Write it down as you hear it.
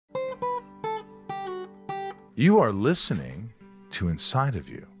You are listening to Inside of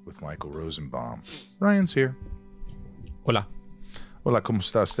You with Michael Rosenbaum. Ryan's here. Hola. Hola, ¿cómo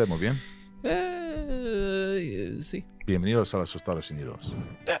está usted? Muy bien. Sí. Bienvenidos a los Estados Unidos.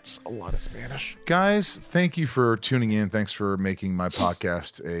 That's a lot of Spanish. Guys, thank you for tuning in. Thanks for making my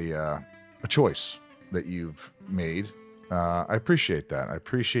podcast a choice that you've made. I appreciate that. I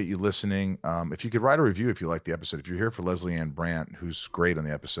appreciate you listening. If you could write a review if you like the episode. If you're here for Leslie-Ann BRANDT, who's great on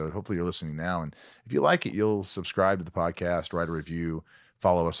the episode, hopefully you're listening now. And if you like it, you'll subscribe to the podcast, write a review,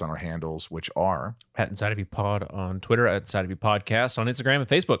 follow us on our handles, which are At Inside of You Pod on Twitter, at Inside of You Podcast on Instagram and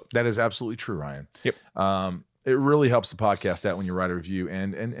Facebook. That is absolutely true, Ryan. Yep. It really helps the podcast out when you write a review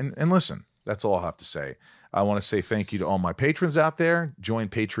and listen. That's all I'll have to say. I want to say thank you to all my patrons out there. Join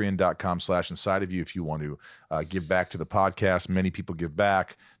patreon.com/inside of you if you want to give back to the podcast. Many people give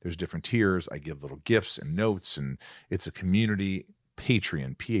back. There's different tiers. I give little gifts and notes, and it's a community.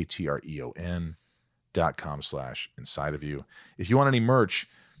 Patreon, patreon.com/inside of you. If you want any merch,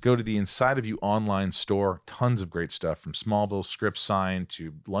 go to the Inside of You online store. Tons of great stuff, from Smallville script sign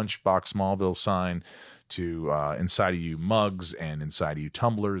to Lunchbox Smallville sign to Inside of You mugs and Inside of You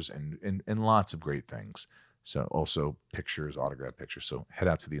tumblers and lots of great things. So also pictures, autographed pictures. So head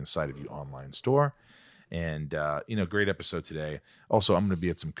out to the Inside of You online store. And, great episode today. Also, I'm going to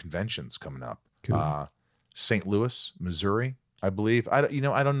be at some conventions coming up. Cool. St. Louis, Missouri, I believe. I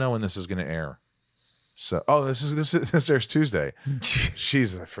don't know when this is going to air. So, this airs Tuesday.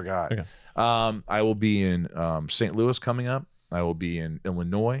 Jeez, I forgot. Okay. I will be in St. Louis coming up. I will be in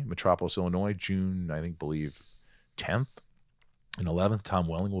Illinois, Metropolis, Illinois, June, I believe 10th and 11th. Tom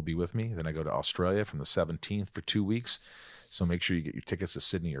Welling will be with me. Then I go to Australia from the 17th for 2 weeks. So make sure you get your tickets to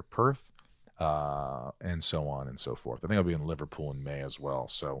Sydney or Perth, and so on and so forth. I think I'll be in Liverpool in May as well.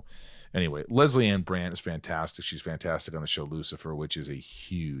 So anyway, Leslie-Ann BRANDT is fantastic. She's fantastic on the show Lucifer, which is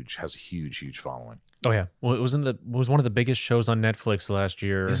has a huge following. Oh yeah. Well, it was one of the biggest shows on Netflix last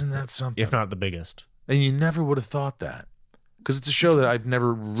year. Isn't that something? If not the biggest. And you never would have thought that. Because it's a show that I've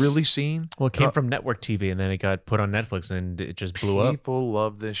never really seen. Well, it came from network TV, and then it got put on Netflix, and it just blew up. People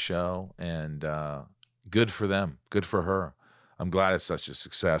love this show, and good for them. Good for her. I'm glad it's such a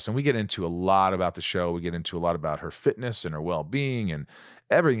success. And we get into a lot about the show. We get into a lot about her fitness and her well-being and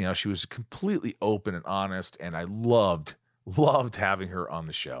everything else. She was completely open and honest, and I loved having her on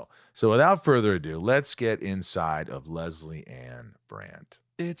the show. So without further ado, let's get inside of Leslie-Ann BRANDT.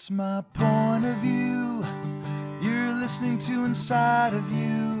 It's my point of view. You're listening to Inside of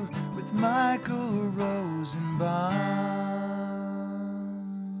You with Michael Rosenbaum.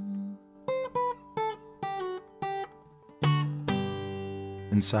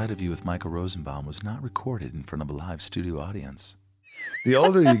 Inside of You with Michael Rosenbaum was not recorded in front of a live studio audience. The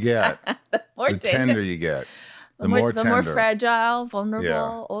older you get, the tender you get. The more fragile,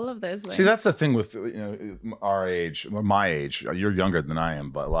 vulnerable, all of those things. See, that's the thing with our age, or my age. You're younger than I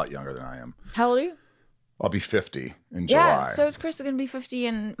am, but a lot younger than I am. How old are you? I'll be 50 in July. Yeah, so is Chris going to be 50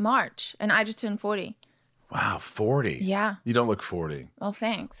 in March, and I just turned 40. Wow, 40. Yeah. You don't look 40. Well,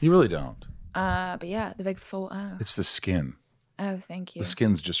 thanks. You really don't. But yeah, the big 4-0. It's the skin. Oh, thank you. The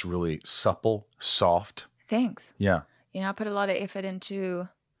skin's just really supple, soft. Thanks. Yeah. I put a lot of effort into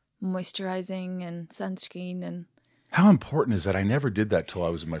moisturizing and sunscreen and... How important is that? I never did that till I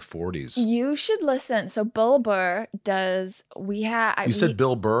was in my 40s. You should listen. So Bill Burr does. You said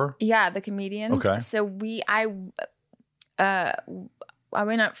Bill Burr? Yeah, the comedian. Okay. So I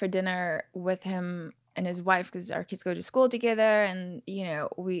went out for dinner with him and his wife because our kids go to school together, and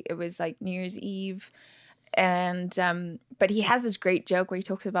it was like New Year's Eve, and but he has this great joke where he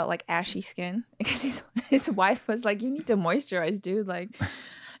talks about like ashy skin because his wife was like, "You need to moisturize, dude. Like."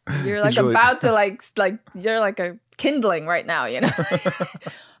 You're like about to like you're like a kindling right now,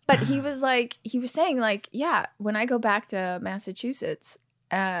 But he was saying like, yeah, when I go back to Massachusetts,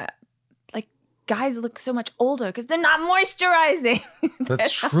 like guys look so much older because they're not moisturizing.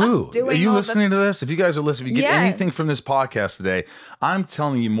 That's true. Are you listening to this? If you guys are listening, if you get anything from this podcast today, I'm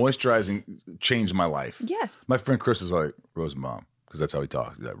telling you, moisturizing changed my life. Yes. My friend Chris is like, Rosenbaum, because that's how he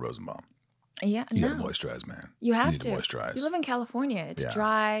talks. He's like, Rosenbaum. Yeah, you gotta moisturize, man. You have to moisturize. You live in California. It's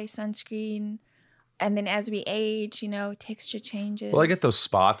dry, sunscreen, and then as we age, texture changes. Well, I get those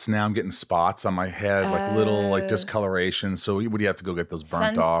spots now. I'm getting spots on my head, like little like discoloration. So what do you have to go get those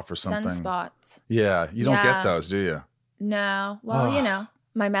burnt off or something? Sunspots. Yeah, you don't get those, do you? No. Well,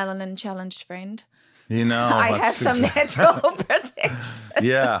 my melanin challenged friend. I have some natural protection.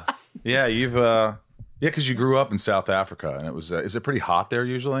 Yeah, you've because you grew up in South Africa, and it was. Is it pretty hot there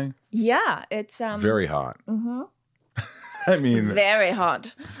usually? Yeah, it's very hot. Mm-hmm. I mean, very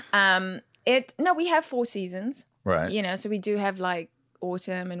hot. We have 4 seasons. Right. So we do have like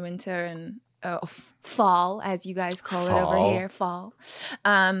autumn and winter and fall, as you guys call it over here, fall.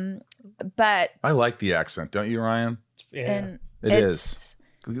 But I like the accent, don't you, Ryan? and it is.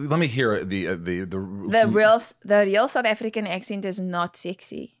 Let me hear the real South African accent is not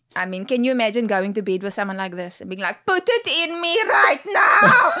sexy. I mean, can you imagine going to bed with someone like this and being like, "Put it in me right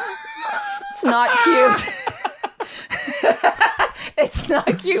now"? It's not cute. It's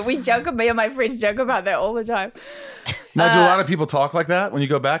not cute. Me and my friends joke about that all the time. Now, do a lot of people talk like that when you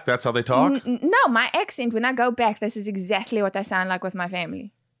go back? That's how they talk? No, my accent, when I go back, this is exactly what I sound like with my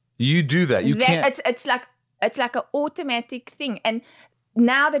family. You do that. You can't. It's like an automatic thing. And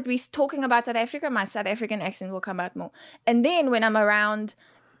now that we're talking about South Africa, my South African accent will come out more. And then when I'm around,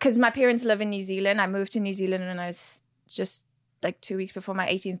 because my parents live in New Zealand, I moved to New Zealand when I was just like 2 weeks before my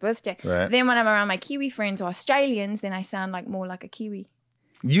 18th birthday. Right. Then when I'm around my Kiwi friends or Australians, then I sound like more like a Kiwi.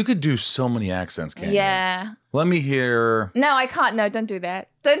 You could do so many accents, can't you? Yeah. Let me hear. No, I can't. No, don't do that.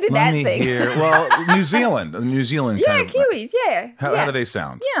 Don't do Let that me thing. hear. Well, New Zealand. Yeah, kind of, Kiwis. Yeah. How do they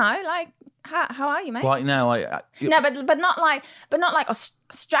sound? You know, like how are you, mate? Well, no, like no, but not like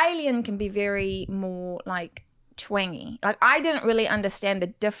Australian can be very more like twangy. Like I didn't really understand the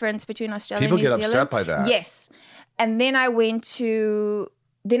difference between Australia and New Zealand. People get upset by that. Yes, and then I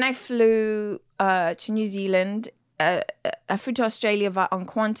flew to New Zealand. I flew to Australia on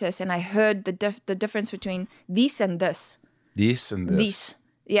Qantas, and I heard the difference between this and this. This and this. This,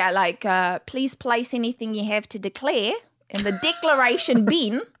 yeah, like please place anything you have to declare in the declaration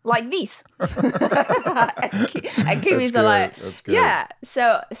bin like this. and Kiwis are like, yeah.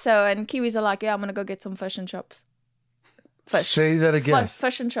 So and Kiwis are like, yeah, I'm gonna go get some fish and chips. Say that again.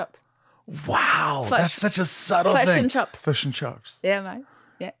 Fish and chips. Wow, that's such a subtle thing. Fish and chips. Fish and chips. Yeah, mate.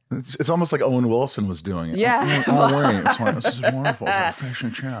 Yeah. It's almost like Owen Wilson was doing it. Yeah. Wait, it's like, this is wonderful. It's like fish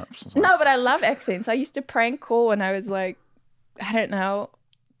and chips. Like, no, but I love accents. I used to prank call when I was like, I don't know,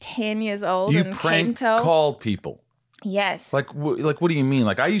 10 years old. You prank called people. Yes. Like what do you mean?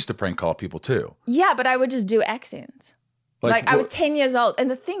 Like I used to prank call people too. Yeah, but I would just do accents. Like I was 10 years old.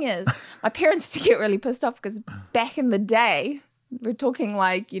 And the thing is, my parents used to get really pissed off because back in the day, we're talking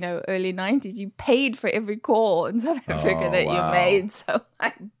like, early 90s, you paid for every call in South Africa that you made. So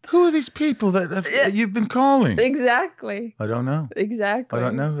who are these people that you've been calling? Exactly. I don't know. Exactly. I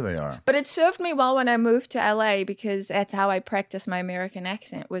don't know who they are. But it served me well when I moved to LA because that's how I practiced my American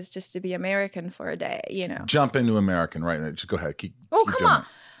accent, was just to be American for a day, Jump into American right now. Just go ahead. Keep come on.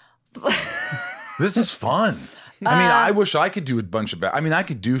 This is fun. I mean, I wish I could do a bunch of. I mean, I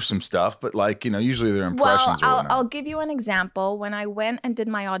could do some stuff, but usually they're impressions. Well, I'll give you an example. When I went and did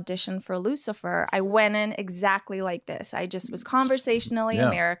my audition for Lucifer, I went in exactly like this. I just was conversationally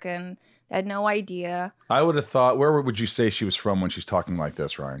American. I had no idea. I would have thought. Where would you say she was from when she's talking like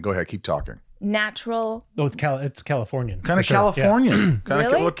this, Ryan? Go ahead, keep talking. Natural. Oh, it's Californian. Kind of Californian. Yeah.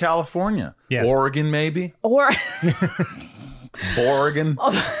 Really? Kind of California. Yeah. Oregon, maybe. Or Oregon.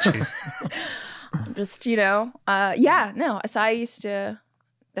 Jeez. Just so I used to.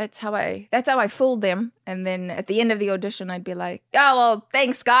 That's how I fooled them. And then at the end of the audition, I'd be like, "Oh well,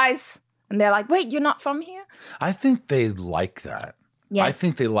 thanks, guys." And they're like, "Wait, you're not from here?" I think they like that. Yes. I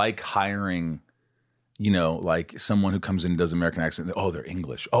think they like hiring, like someone who comes in and does American accent. Oh, they're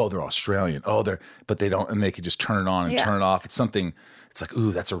English. Oh, they're Australian. Oh, but they don't, and they could just turn it on and turn it off. It's something. It's like,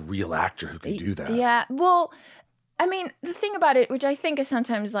 ooh, that's a real actor who can do that. Yeah. Well, I mean, the thing about it, which I think is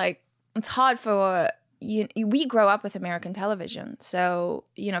sometimes like. It's hard for we grow up with American television. So,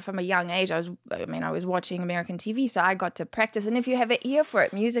 from a young age, I was watching American TV, so I got to practice. And if you have an ear for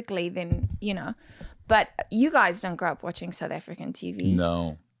it musically, then, but you guys don't grow up watching South African TV.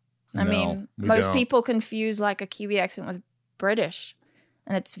 No. I mean, most people confuse like a Kiwi accent with British,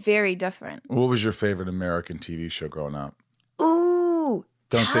 and it's very different. What was your favorite American TV show growing up? Ooh.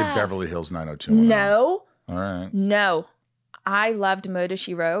 Don't say Beverly Hills 90210. No. All right. No. I loved Murder,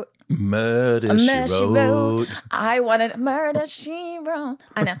 She Wrote. Murder, She Wrote. I wanted Murder, She Wrote.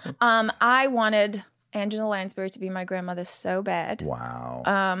 I know. I wanted Angela Lansbury to be my grandmother so bad. Wow.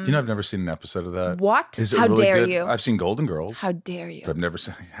 Do you know I've never seen an episode of that? What? Is it How really dare good? you? I've seen Golden Girls. How dare you? But I've never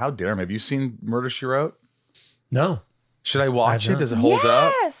seen. How dare me? Have you seen Murder, She Wrote? No. Should I watch it? Does it hold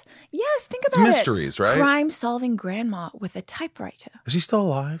up? Yes. Think about it. It's mysteries, right? Crime-solving grandma with a typewriter. Is she still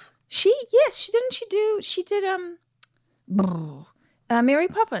alive? She did Mary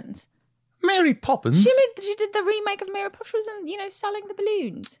Poppins. Mary Poppins? She did the remake of Mary Poppins and, selling the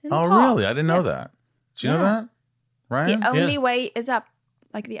balloons. In the park. Really? I didn't know that. Did you know that? Ryan? The only way is up.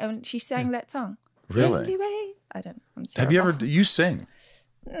 She sang that song. Really? The only way. I don't know. I'm sorry. Have you ever, you sing?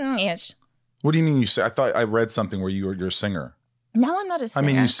 Yes. What do you mean you sing? I thought I read something where you're a singer. No, I'm not a singer. I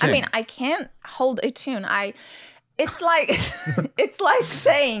mean, you sing. I mean, I can't hold a tune. It's like, it's like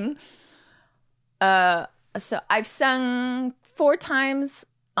saying, So I've sung 4 times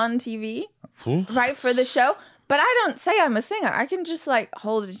on TV, right, for the show. But I don't say I'm a singer. I can just like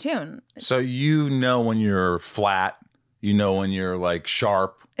hold a tune. So you know when you're flat, you know when you're like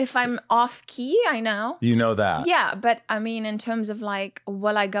sharp. If I'm off key, I know. You know that. Yeah, but I mean, in terms of like,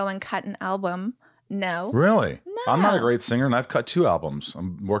 will I go and cut an album? No. Really? No. I'm not a great singer, and I've cut 2 albums.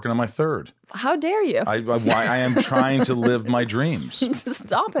 I'm working on my 3rd. How dare you? I am trying to live my dreams.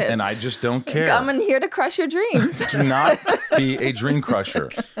 Stop it. And I just don't care. I'm in here to crush your dreams. Do not be a dream crusher.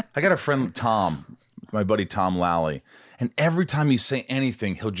 I got a friend, Tom, my buddy Tom Lally, and every time you say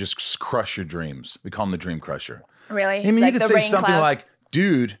anything, he'll just crush your dreams. We call him the dream crusher. Really? I mean, It's you like could the say rain something cloud. like,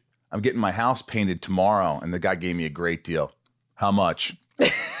 dude, I'm getting my house painted tomorrow, and the guy gave me a great deal. How much?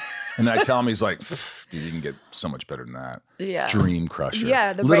 And I tell him, he's like, you can get so much better than that. Yeah. Dream crusher.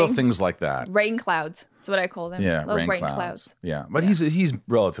 Yeah, the little rain- things like that. Rain clouds. That's what I call them. Yeah, Little rain clouds. Yeah, but he's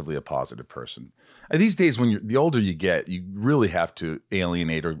relatively a positive person. And these days, when the older you get, you really have to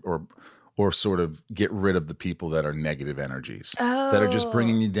alienate or sort of get rid of the people that are negative energies that are just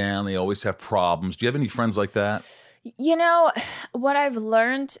bringing you down. They always have problems. Do you have any friends like that? You know, what I've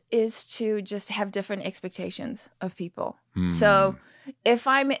learned is to just have different expectations of people. So if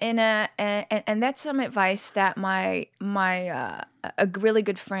I'm in and that's some advice that my a really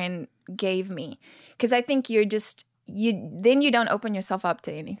good friend gave me, because I think you don't open yourself up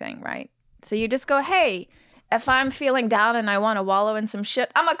to anything, right? So you just go, hey, if I'm feeling down and I want to wallow in some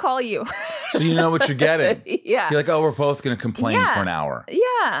shit, I'm gonna call you. So you know what you're getting. Yeah. You're like, oh, we're both going to complain Yeah. for an hour.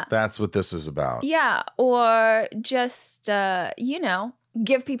 Yeah. That's what this is about. Yeah. Or just,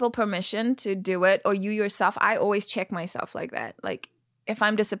 give people permission to do it, or you yourself. I always check myself like that. Like if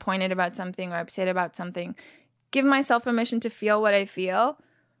I'm disappointed about something or upset about something, give myself permission to feel what I feel,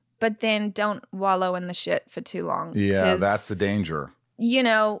 but then don't wallow in the shit for too long. Yeah, that's the danger. You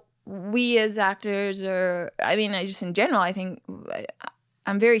know, we as actors just in general, I think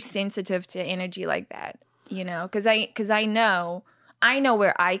I'm very sensitive to energy like that, you know, because I know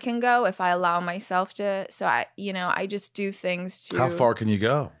where I can go if I allow myself to. So I just do things to. How far can you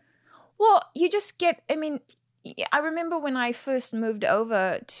go? Well, you just get. I mean, I remember when I first moved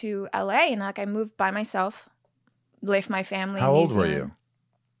over to LA, and like I moved by myself, left my family. How in New old were Zealand.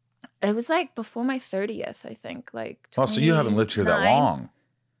 you? It was like before my 30th, I think. Like. Oh, so you haven't lived here that 29. long.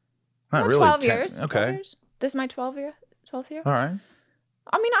 Not No, really. 12 years. Okay. 12 years. This is my 12th year. All right.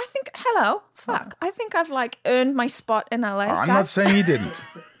 I mean, I think, I think I've like earned my spot in LA. I'm not saying you didn't.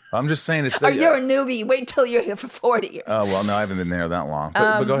 I'm just saying it's. Oh, you're a newbie. Wait till you're here for 40 years. Oh, well, no, I haven't been there that long.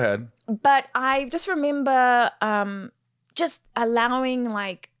 But go ahead. But I just remember just allowing,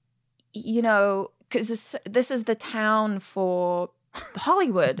 like, you know, because this is the town for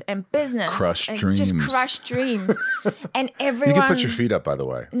Hollywood and business. Crushed and dreams. Just crushed dreams. And everyone. You can put your feet up, by the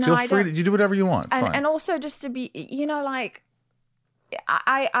way. No, Feel I free don't. to do whatever you want. It's fine. And also just to be, you know, like,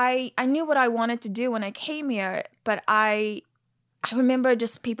 I knew what I wanted to do when I came here, but I remember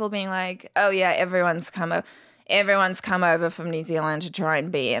just people being like, oh yeah, everyone's come over from New Zealand to try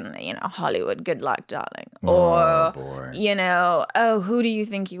and be in, you know, Hollywood. Good luck, darling. Oh, boy. You know, oh, who do you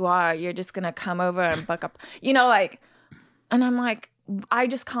think you are? You're just going to come over and buck up, you know, like, and I'm like, I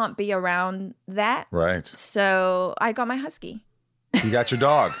just can't be around that. Right. So I got my husky. You got your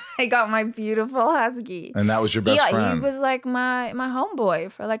dog. I got my beautiful husky. And that was your best friend. He was like my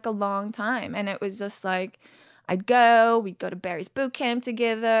homeboy for like a long time. And it was just like, we'd go to Barry's boot camp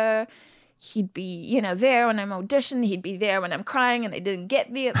together. He'd be, you know, there when I'm auditioning. He'd be there when I'm crying and I didn't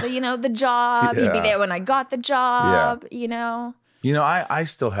get the job. Yeah. He'd be there when I got the job, you know. You know, I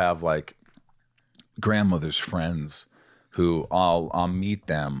still have like grandmother's friends who I'll meet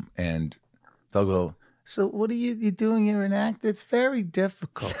them and they'll go, so what are you doing here in act? It's very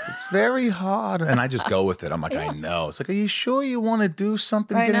difficult. It's very hard. And I just go with it. I'm like, I know. It's like, are you sure you want to do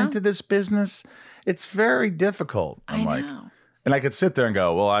something, get into this business? It's very difficult. I'm like, and I could sit there and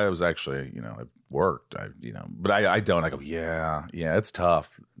go, well, I was actually, you know, I worked, but I don't. I go, yeah, it's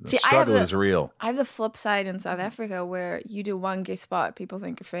tough. The struggle is real. I have the flip side in South Africa where you do one gay spot, people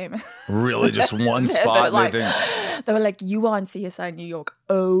think you're famous. Really? Just one spot? They were like, you were on CSI New York.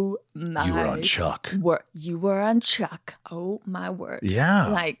 Oh, my. You were on Chuck. You were on Chuck. Oh, my word. Yeah.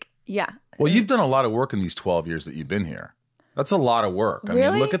 Like, yeah. Well, you've done a lot of work in these 12 years that you've been here. That's a lot of work. I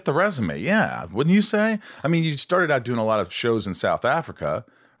Really? mean, look at the resume. Yeah. Wouldn't you say? I mean, you started out doing a lot of shows in South Africa,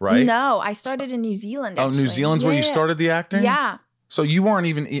 right? No, I started in New Zealand, actually. Oh, New Zealand's where you started the acting? Yeah. So you weren't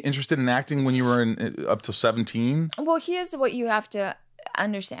even interested in acting when you were up to 17? Well, here's what you have to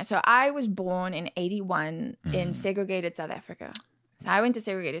understand. So I was born in 81 in segregated South Africa. So I went to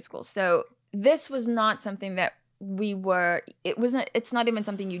segregated schools. So this was not something that it's not even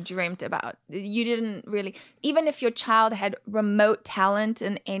something you dreamt about. You didn't really, even if your child had remote talent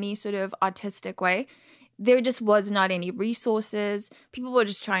in any sort of artistic way, there just was not any resources. People were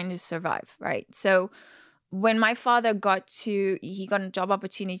just trying to survive, right? So when my father he got a job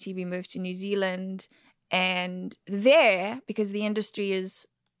opportunity, we moved to New Zealand, and there, because the industry is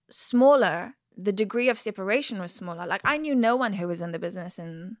smaller, the degree of separation was smaller. Like, I knew no one who was in the business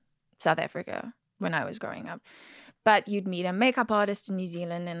in South Africa when I was growing up. But you'd meet a makeup artist in New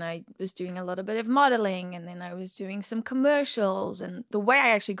Zealand, and I was doing a little bit of modeling, and then I was doing some commercials. And the way I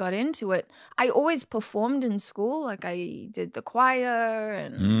actually got into it, I always performed in school. Like, I did the choir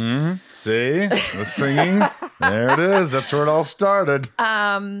and See, the singing. There it is. That's where it all started.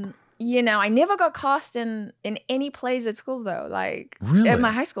 I never got cast in any plays at school, though. Like, really? At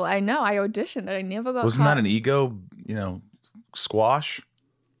my high school, I know I auditioned, and I never got. Wasn't that an ego, squash?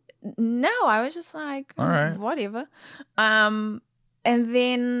 No, I was just like, all right, whatever. And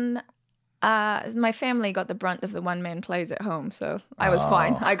then my family got the brunt of the one-man plays at home, so I was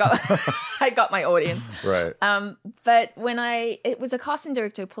fine. I got my audience. Right. But when it was a casting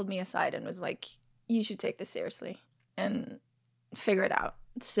director who pulled me aside and was like, you should take this seriously and figure it out.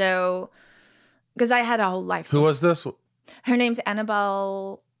 So, because I had a whole life. Who was this? Her name's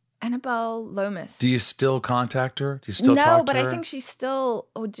Annabelle Lomas. Do you still contact her? Do you still talk to her? No, but I think she's still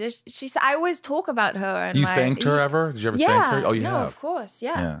I always talk about her. And you thanked her ever? Did you ever thank her? Oh, you have? Of course,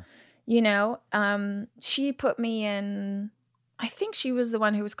 yeah. She put me in, I think she was the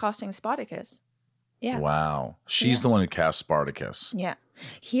one who was casting Spartacus. Yeah. Wow. She's the one who cast Spartacus. Yeah.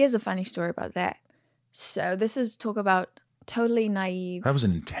 Here's a funny story about that. So this is talk about totally naive. That was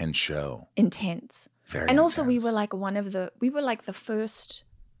an intense show. Intense. Very and also intense. we were like the first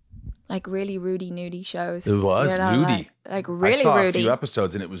like really Rudy nudie shows. It was nudie. Like really I saw Rudy. a few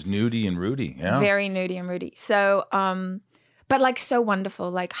episodes and it was nudie and Rudy. Yeah. Very nudie and Rudy. So, but like so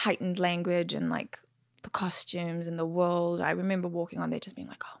wonderful, like heightened language and like the costumes and the world. I remember walking on there just being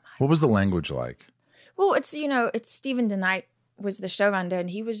like, oh my. What was the language like? Well, it's Stephen DeKnight was the showrunner, and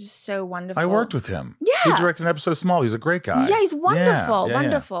he was just so wonderful. I worked with him. Yeah. He directed an episode of Small. He's a great guy. Yeah, he's wonderful, Yeah.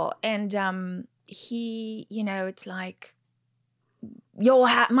 wonderful. And he, it's like,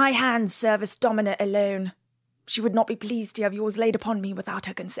 my hands service dominant alone. She would not be pleased to have yours laid upon me without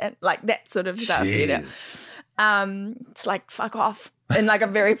her consent. Like that sort of stuff, It's like, fuck off in like a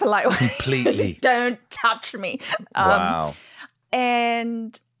very polite way. Completely. Don't touch me. Wow.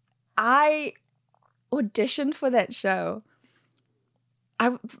 And I auditioned for that show.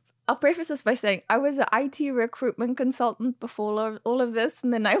 I'll preface this by saying I was an IT recruitment consultant before all of this,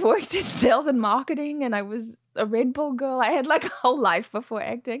 and then I worked in sales and marketing, and I was a Red Bull girl. I had like a whole life before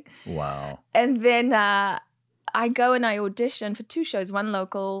acting. Wow. And then I go and I audition for 2 shows, one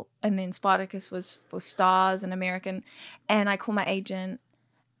local, and then Spartacus was for Stars and American. And I call my agent,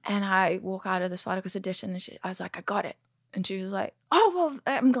 and I walk out of the Spartacus audition, and I was like, I got it. And she was like, oh, well,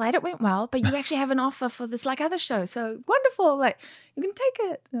 I'm glad it went well, but you actually have an offer for this like other show. So wonderful. Like, you can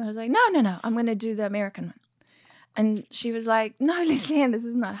take it. And I was like, no. I'm going to do the American one. And she was like, no, Leslie-Ann, this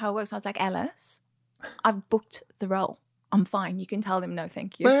is not how it works. I was like, Alice, I've booked the role. I'm fine. You can tell them no,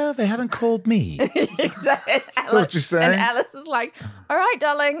 thank you. Well, they haven't called me. Exactly. What you saying? And Alice is like, all right,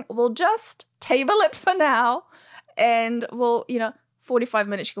 darling, we'll just table it for now. And we'll, 45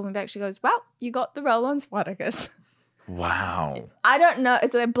 minutes, she called me back. She goes, well, you got the role on Spartacus. Wow. I don't know.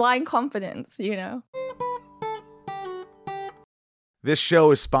 It's a blind confidence, This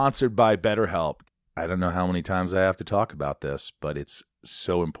show is sponsored by BetterHelp. I don't know how many times I have to talk about this, but it's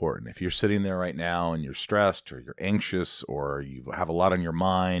so important. If you're sitting there right now and you're stressed or you're anxious or you have a lot on your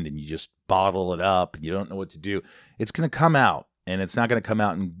mind and you just bottle it up and you don't know what to do, it's going to come out, and it's not going to come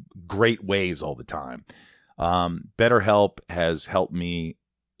out in great ways all the time. BetterHelp has helped me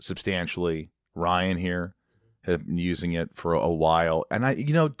substantially. Ryan here have been using it for a while. And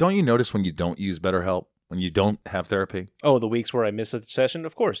don't you notice when you don't use BetterHelp, when you don't have therapy? Oh, the weeks where I miss a session?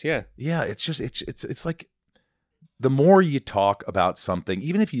 Of course, yeah. Yeah, it's like the more you talk about something,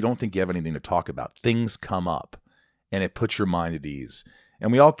 even if you don't think you have anything to talk about, things come up and it puts your mind at ease.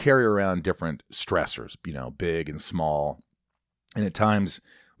 And we all carry around different stressors, big and small. And at times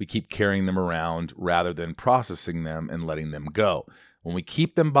we keep carrying them around rather than processing them and letting them go. When we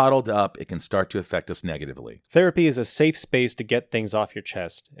keep them bottled up, it can start to affect us negatively. Therapy is a safe space to get things off your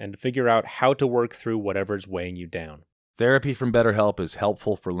chest and to figure out how to work through whatever's weighing you down. Therapy from BetterHelp is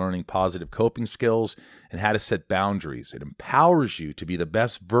helpful for learning positive coping skills and how to set boundaries. It empowers you to be the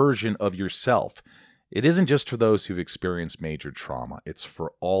best version of yourself. It isn't just for those who've experienced major trauma. It's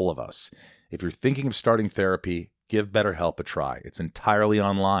for all of us. If you're thinking of starting therapy, give BetterHelp a try. It's entirely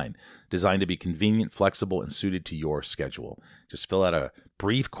online, designed to be convenient, flexible, and suited to your schedule. Just fill out a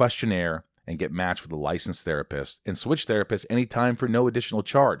brief questionnaire and get matched with a licensed therapist, and switch therapists anytime for no additional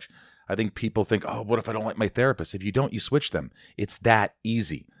charge. I think people think, oh, what if I don't like my therapist? If you don't, you switch them. It's that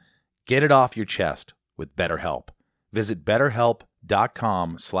easy. Get it off your chest with BetterHelp. Visit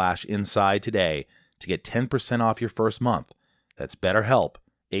BetterHelp.com/inside today to get 10% off your first month. That's BetterHelp,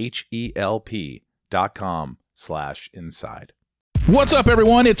 HELP.com/inside. What's up,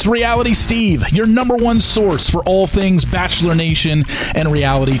 everyone? It's Reality Steve, your number one source for all things Bachelor Nation and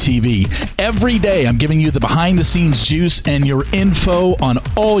reality TV. Every day, I'm giving you the behind-the-scenes juice and your info on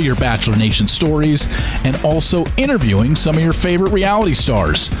all your Bachelor Nation stories, and also interviewing some of your favorite reality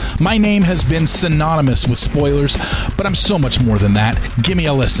stars. My name has been synonymous with spoilers, but I'm so much more than that. Give me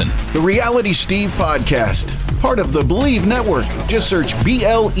a listen. The Reality Steve Podcast, part of the Believe Network. Just search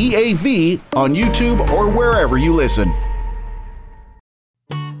BLEAV on YouTube or wherever you listen.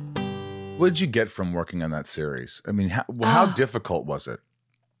 What did you get from working on that series? I mean, how difficult was it?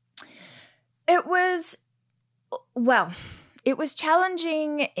 It was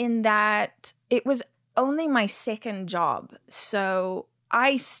challenging in that it was only my second job. So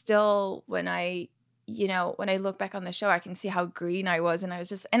I still, when I look back on the show, I can see how green I was. And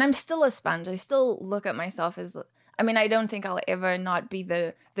I'm still a sponge. I still look at myself as, I don't think I'll ever not be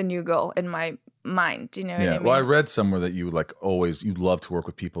the new girl in my mind. Do you know what I mean? Well, I read somewhere that you you love to work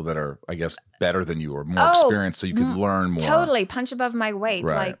with people that are, I guess, better than you or more experienced, so you could learn more. Totally, punch above my weight,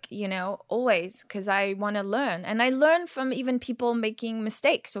 right. Always, because I want to learn. And I learn from even people making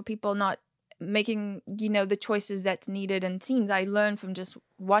mistakes or people not making, the choices that's needed in scenes. I learn from just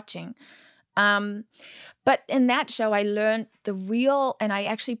watching. But in that show, I learned and I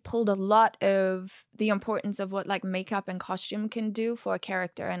actually pulled a lot of the importance of what like makeup and costume can do for a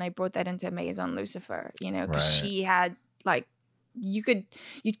character. And I brought that into Maze on Lucifer, because she had you could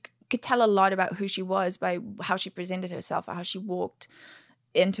tell a lot about who she was by how she presented herself or how she walked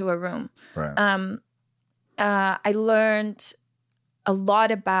into a room. Right. I learned a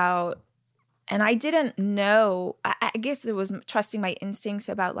lot about, and I didn't know, I guess it was trusting my instincts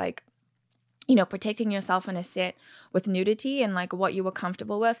about protecting yourself on a set with nudity and like what you were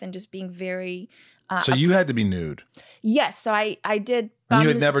comfortable with and just being very. So you had to be nude. Yes. So I did. And you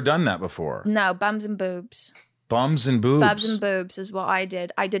had never done that before. No, bums and boobs. Bums and boobs. Bubs and boobs is what I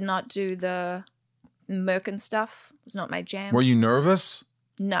did. I did not do the merkin stuff. It was not my jam. Were you nervous?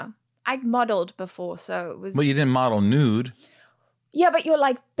 No. I modeled before, so it was. Well, you didn't model nude. Yeah, but you're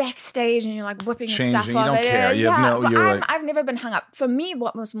like backstage and you're like whipping changing, stuff you off. don't care. I've never been hung up. For me,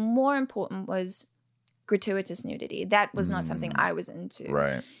 what was more important was gratuitous nudity. That was not something I was into.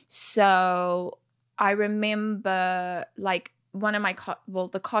 Right. So I remember like one of my,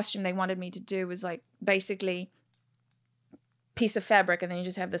 the costume they wanted me to do was like basically piece of fabric and then you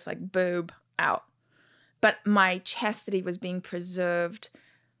just have this like boob out. But my chastity was being preserved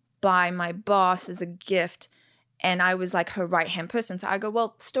by my boss as a gift. And I was like her right-hand person. So I go,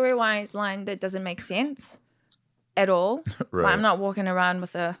 well, story-wise line, that doesn't make sense at all. Right. I'm not walking around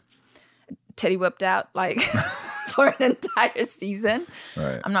with a titty whipped out like for an entire season.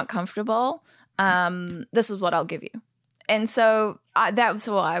 Right. I'm not comfortable. This is what I'll give you. And so that was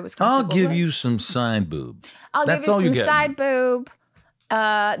what I was comfortable I'll give with. you some side boob. Give you some side boob.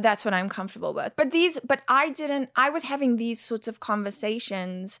 That's what I'm comfortable with. But I was having these sorts of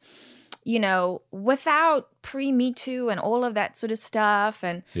conversations without pre-Me Too and all of that sort of stuff.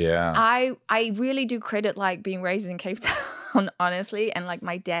 And yeah, I really do credit like being raised in Cape Town, honestly. And like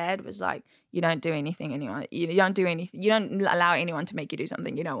my dad was like, you don't do anything you don't do anything. You don't allow anyone to make you do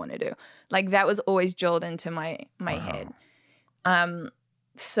something you don't want to do. Like that was always drilled into my head.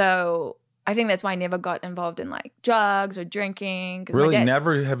 So I think that's why I never got involved in like drugs or drinking. Really,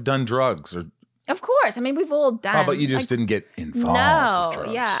 never have done drugs or. Of course. I mean, we've all done. Oh, but you just didn't get involved with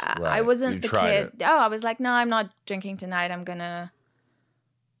drugs. Yeah. Right. I wasn't the kid. It. Oh, I was like, no, I'm not drinking tonight. I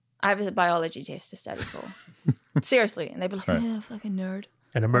have a biology test to study for. Seriously. And they'd be like, yeah, fucking nerd.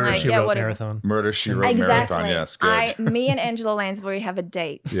 And a Murder, She Wrote marathon. Murder, She Wrote marathon. Yes, good. Me and Angela Lansbury have a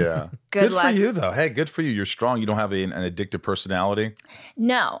date. Yeah. Good luck. For you, though. Hey, good for you. You're strong. You don't have an addictive personality.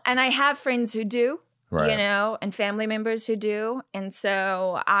 No. And I have friends who do, right. And family members who do. And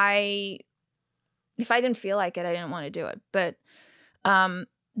so if I didn't feel like it, I didn't want to do it. But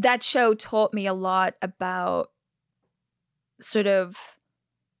that show taught me a lot about sort of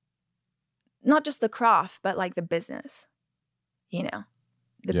not just the craft, but like the business,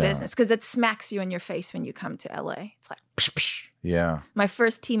 business. Because it smacks you in your face when you come to LA. It's like, psh, psh. Yeah. My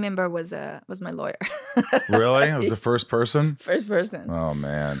first team member was my lawyer. Really? It was the first person? First person. Oh,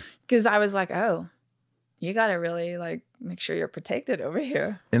 man. Because I was like, oh, you got to really like make sure you're protected over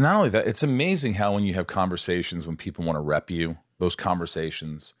here. And not only that, it's amazing how when you have conversations, when people want to rep you, those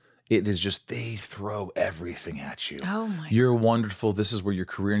conversations, it is just, they throw everything at you. Oh my You're wonderful. This is where your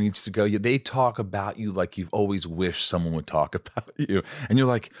career needs to go. They talk about you like you've always wished someone would talk about you. And you're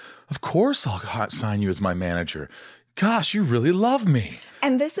like, of course I'll sign you as my manager. Gosh, you really love me.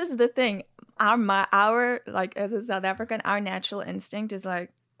 And this is the thing. Our like as a South African, our natural instinct is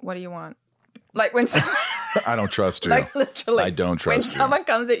like, what do you want? Like when someone, I don't trust you. like literally, I don't trust you. When someone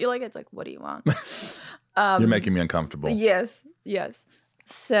comes at you like, it's like, what do you want? You're making me uncomfortable. Yes.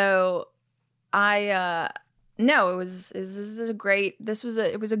 So it was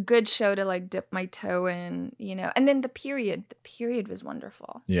a good show to like dip my toe in, you know. And then the period was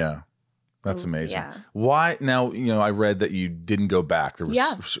wonderful. Yeah. That's amazing. Yeah. Why now, you know, I read that you didn't go back.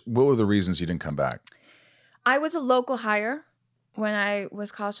 What were the reasons you didn't come back? I was a local hire when I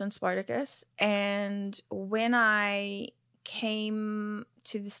was cast on Spartacus, and when I came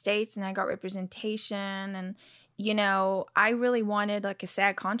to the States and I got representation, and you know, I really wanted like a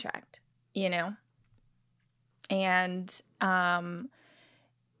SAG contract, you know. And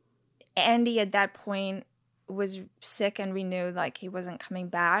Andy at that point was sick, and we knew like he wasn't coming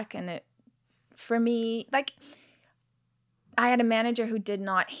back. And for me, like, I had a manager who did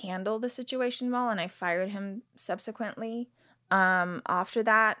not handle the situation well, and I fired him subsequently after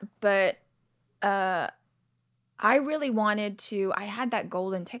that. But I really wanted to, I had that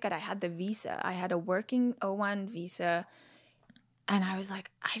golden ticket. I had the visa. I had a working O1 visa. And I was like,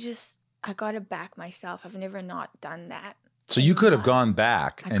 I got to back myself. I've never not done that. So you could have gone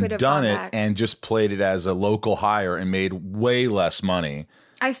back and done it and just played it as a local hire and made way less money.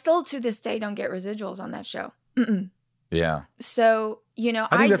 I still to this day don't get residuals on that show. Mm-mm. Yeah. So, you know,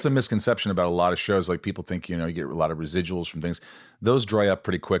 I think that's a misconception about a lot of shows. Like people think, you know, you get a lot of residuals from things. Those dry up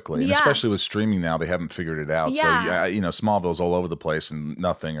pretty quickly. And especially with streaming now, they haven't figured it out. Yeah. So, you know, Smallville's all over the place and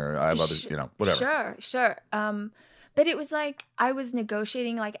nothing, or I have other, you know, whatever. Sure. But it was like I was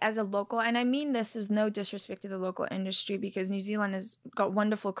negotiating like as a local, and I mean this is no disrespect to the local industry because New Zealand has got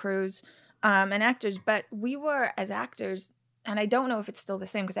wonderful crews and actors, but we were as actors, and I don't know if it's still the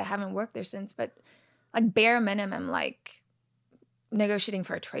same because I haven't worked there since, but like bare minimum, like negotiating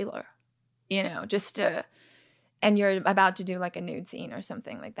for a trailer, you know, just to, and you're about to do like a nude scene or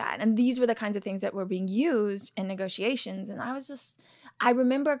something like that. And these were the kinds of things that were being used in negotiations. And I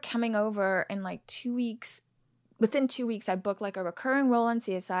remember coming over in like 2 weeks. Within 2 weeks, I booked like a recurring role on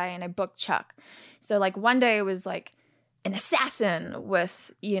CSI, and I booked Chuck. So like one day it was like an assassin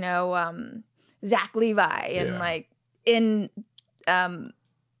with, you know, Zach Levi and like in,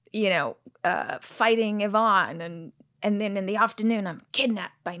 you know, fighting Yvonne. And then in the afternoon, I'm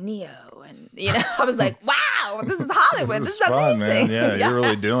kidnapped by Neo. And, you know, I was like, wow, this is Hollywood. This is fun, amazing. Man. Yeah, you're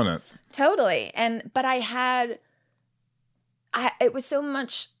really doing it. Totally. But it was so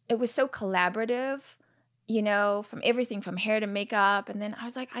collaborative. You know, from everything from hair to makeup. And then I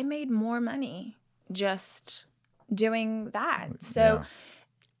was like, I made more money just doing that. So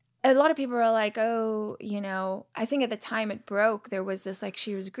a lot of people are like, oh, you know, I think at the time it broke, there was this like,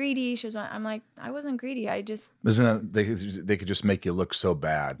 she was greedy. I'm like, I wasn't greedy. I just. Isn't it, they could just make you look so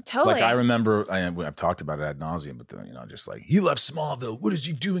bad. Totally. Like I remember, I've talked about it ad nauseum, but then, you know, just like, he left Smallville. What is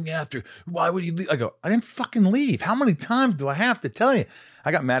he doing after? Why would he leave? I go, I didn't fucking leave. How many times do I have to tell you?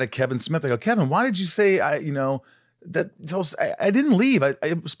 I got mad at Kevin Smith. I go, Kevin, why did you say, I didn't leave. I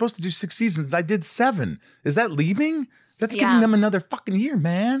was supposed to do 6 seasons. I did 7. Is that leaving? That's giving them another fucking year,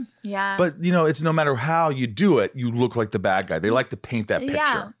 man. Yeah. But, you know, it's no matter how you do it, you look like the bad guy. They like to paint that picture.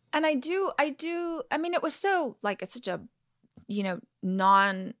 Yeah. And I do. I mean, it was so, like, it's such a, you know,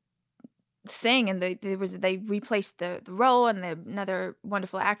 non-thing. And they replaced the role, and another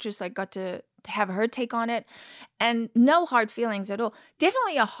wonderful actress, like, got to have her take on it. And no hard feelings at all.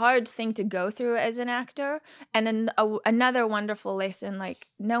 Definitely a hard thing to go through as an actor. And another wonderful lesson, like,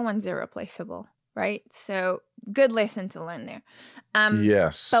 no one's irreplaceable. Right? So good lesson to learn there.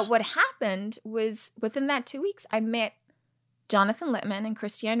 Yes. But what happened was within that 2 weeks, I met Jonathan Littman and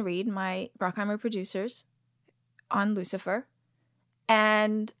Christiane Reed, my Brockheimer producers, on Lucifer.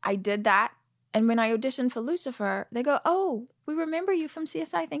 And I did that. And when I auditioned for Lucifer, they go, oh, we remember you from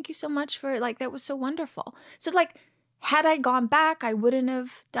CSI. Thank you so much for, like, that was so wonderful. So, like, had I gone back, I wouldn't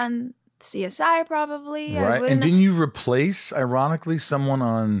have done CSI probably. Right. And didn't you replace, ironically, someone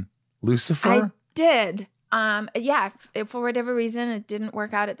on Lucifer? I did. For whatever reason, it didn't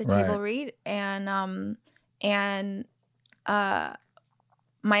work out at the table read. And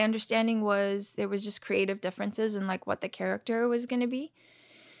my understanding was there was just creative differences in like what the character was going to be.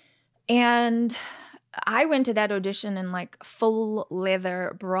 And I went to that audition in like full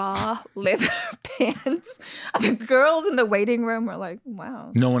leather bra, leather pants. The girls in the waiting room were like,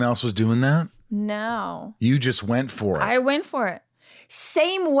 wow. No one else was doing that? No. You just went for it. I went for it.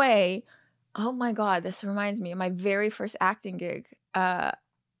 Same way. Oh my God, this reminds me of my very first acting gig. I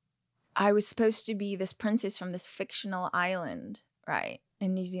was supposed to be this princess from this fictional island, right,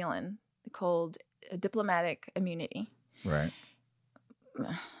 in New Zealand called Diplomatic Immunity. Right.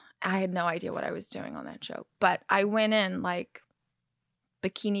 I had no idea what I was doing on that show, but I went in like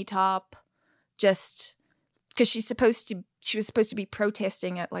bikini top, just because she was supposed to be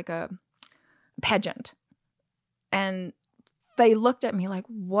protesting at like a pageant, and they looked at me like,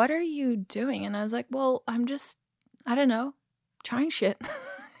 "What are you doing?" And I was like, "Well, I don't know, trying shit,"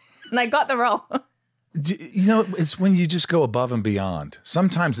 and I got the role. You know, it's when you just go above and beyond.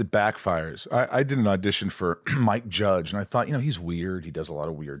 Sometimes it backfires. I did an audition for Mike Judge, and I thought, you know, he's weird. He does a lot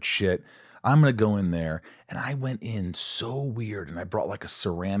of weird shit. I'm going to go in there. And I went in so weird, and I brought like a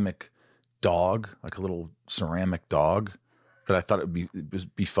ceramic dog, like a little ceramic dog that I thought it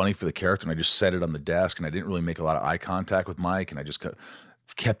would be funny for the character. And I just set it on the desk, and I didn't really make a lot of eye contact with Mike, and I just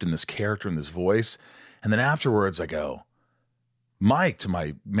kept in this character and this voice. And then afterwards I go, Mike, to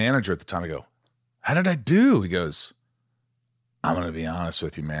my manager at the time, I go, "How did I do?" He goes, "I'm going to be honest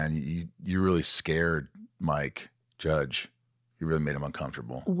with you, man. You really scared Mike Judge. You really made him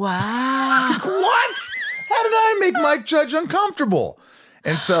uncomfortable." Wow. What? How did I make Mike Judge uncomfortable?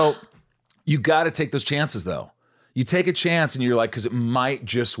 And so you got to take those chances, though. You take a chance and you're like, because it might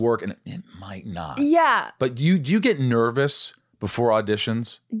just work and it might not. Yeah. But do you get nervous before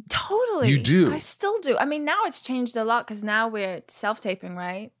auditions? Totally. You do. I still do. I mean, now it's changed a lot because now we're self-taping,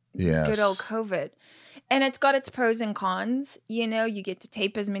 right? Yes. Good old COVID. And it's got its pros and cons. You know, you get to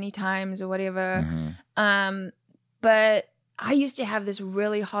tape as many times or whatever. Mm-hmm. But I used to have this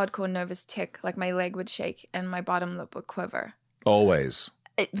really hardcore nervous tic, like my leg would shake and my bottom lip would quiver. Always.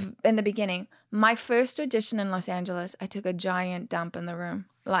 In the beginning. My first audition in Los Angeles, I took a giant dump in the room.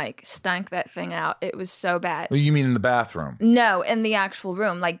 Like, stank that thing out. It was so bad. Well, you mean in the bathroom? No, in the actual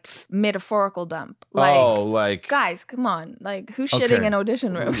room, like metaphorical dump. Like, guys, come on. Like, who's shitting in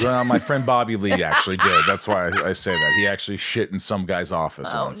audition rooms? Well, my friend Bobby Lee actually did. That's why I say that. He actually shit in some guy's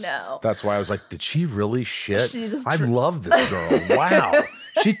office once. No. That's why I was like, did she really shit? I love love this girl. Wow.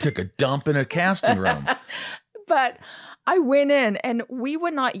 She took a dump in a casting room. But I went in and we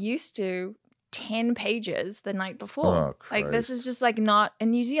were not used to 10 pages the night before. Oh, like, this is just like not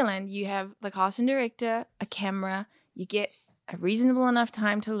in New Zealand. You have the casting director, a camera, you get a reasonable enough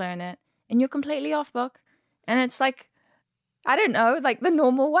time to learn it, and you're completely off book. And it's like, I don't know, like the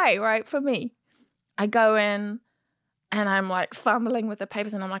normal way, right? For me, I go in and I'm like fumbling with the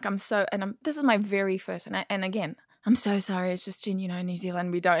papers and I'm like, this is my very first, and again, I'm so sorry. It's just in, New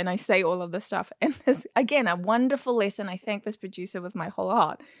Zealand, we don't, and I say all of this stuff. And this, again, a wonderful lesson. I thank this producer with my whole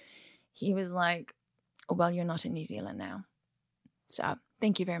heart. He was like, "Well, you're not in New Zealand now. So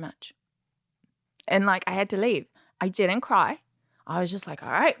thank you very much." And like, I had to leave. I didn't cry. I was just like,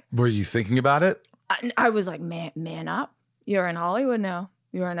 all right. Were you thinking about it? I was like, man up. You're in Hollywood now.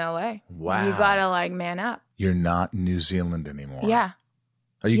 You're in LA. Wow. You gotta like man up. You're not in New Zealand anymore. Yeah.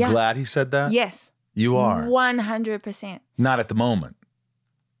 Are you glad he said that? Yes. You are? 100%. Not at the moment.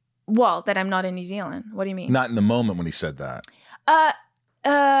 Well, that I'm not in New Zealand. What do you mean? Not in the moment when he said that.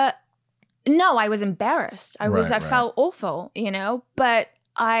 No, I was embarrassed. I felt awful, but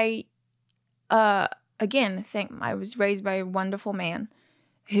I, again, think I was raised by a wonderful man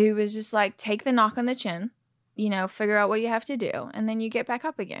who was just like, take the knock on the chin, figure out what you have to do, and then you get back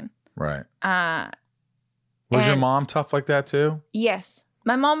up again. Right. Was your mom tough like that too? Yes.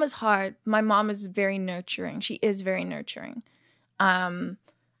 My mom was hard. My mom is very nurturing. She is very nurturing. But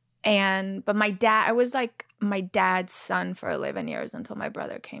my dad, I was like my dad's son for 11 years until my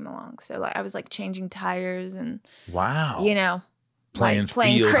brother came along. So like I was like changing tires and wow, playing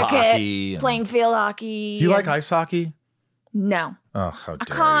field cricket, hockey playing field hockey. Do you like ice hockey? No. Oh, how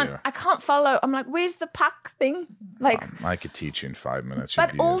dare you. I can't follow. I'm like, where's the puck thing? Like, I could teach you in 5 minutes.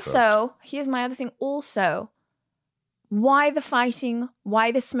 But also, here's my other thing. Also, why the fighting?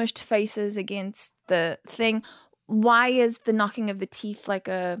 Why the smushed faces against the thing? Why is the knocking of the teeth like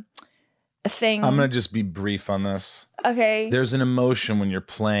a thing? I'm going to just be brief on this. Okay. There's an emotion when you're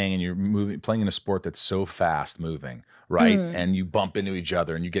playing and you're playing in a sport that's so fast moving, right? And you bump into each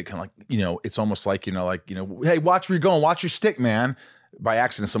other and you get kind of like, it's almost like, hey, watch where you're going. Watch your stick, man. By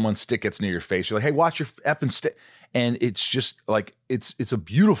accident, someone's stick gets near your face. You're like, hey, watch your effing stick. And it's just like it's a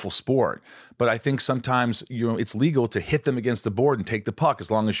beautiful sport, but I think sometimes it's legal to hit them against the board and take the puck as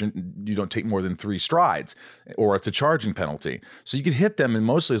long as you don't take more than 3 strides, or it's a charging penalty. So you can hit them, and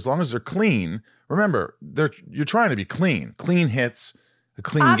mostly as long as they're clean. Remember, you're trying to be clean hits, a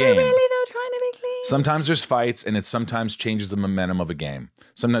clean game. Are they really though trying to be clean? Sometimes there's fights, and it sometimes changes the momentum of a game.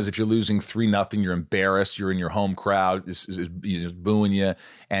 Sometimes if you're losing 3-0, you're embarrassed. You're in your home crowd, is booing you,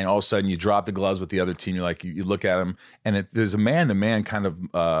 and all of a sudden you drop the gloves with the other team. You're like, you look at them, and there's a man-to-man kind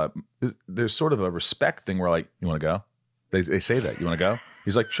of. There's sort of a respect thing where like, you want to go? They say that, you want to go?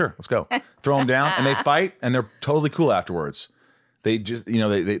 He's like, sure, let's go. Throw him down, and they fight, and they're totally cool afterwards. They just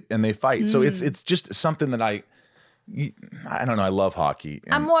they fight. So it's just something that I don't know. I love hockey.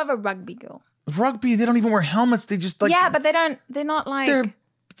 I'm more of a rugby girl. Rugby, they don't even wear helmets. They just like but they're not like they're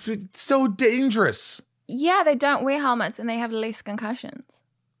so dangerous. Yeah, they don't wear helmets and they have less concussions.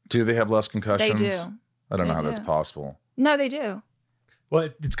 Do they have less concussions? They do. I don't know how that's possible. No, they do. Well,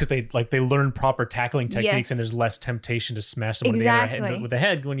 it's because they learn proper tackling techniques, and there's less temptation to smash someone with the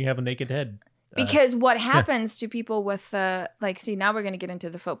head when you have a naked head. Because what happens to people with see, now we're going to get into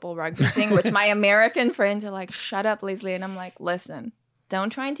the football rugby thing, which my American friends are like, shut up, Leslie. And I'm like, listen,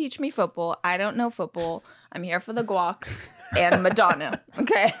 don't try and teach me football. I don't know football. I'm here for the guac and Madonna.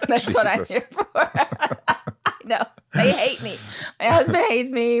 Okay? That's what I'm here for. I know. They hate me. My husband hates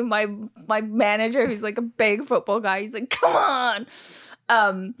me. My manager, who's like a big football guy, he's like, come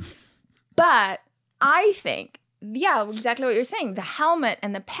on. But I think, yeah, exactly what you're saying. The helmet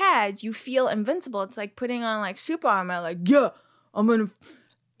and the pads, you feel invincible. It's like putting on like super armor. Like, yeah, I'm going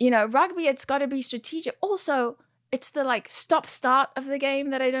to, rugby, it's got to be strategic. Also, it's the like stop-start of the game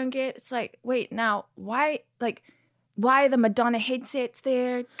that I don't get. It's like, wait, now, why the Madonna headsets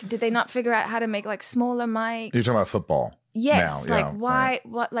there? Did they not figure out how to make like smaller mics? You're talking about football. Yes. Now, like, why,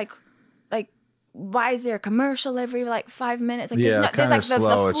 what, like, why is there a commercial every like 5 minutes? Like, there's like the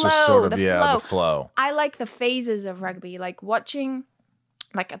flow. It's just sort of, the flow. I like the phases of rugby, like watching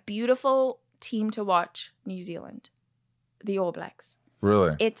like a beautiful team to watch, New Zealand, the All Blacks.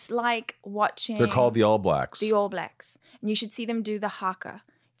 Really? It's like watching. They're called the All Blacks. The All Blacks. And you should see them do the haka.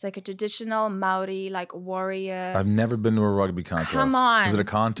 It's like a traditional Maori, like warrior. I've never been to a rugby contest. Come on. Is it a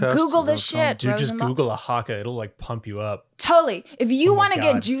contest? Google this shit. Dude, just Google a haka. It'll like pump you up. Totally. If you want to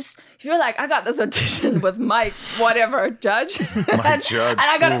get juice, if you're like, I got this audition with Mike, whatever, judge. Mike Judge. And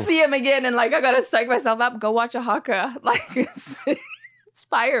I got to see him again and like, I got to psych myself up. Go watch a haka. Like, it's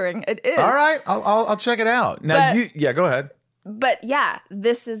inspiring. It is. All right. I'll check it out. Now, go ahead. But yeah,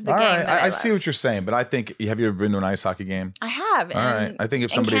 this is the all game. Right. That I see what you're saying, but I think, have you ever been to an ice hockey game? I have. All right. I think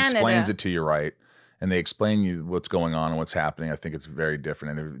if somebody explains it to you right, and they explain you what's going on and what's happening, I think it's very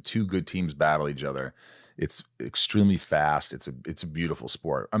different. And if 2 good teams battle each other, it's extremely fast. It's a beautiful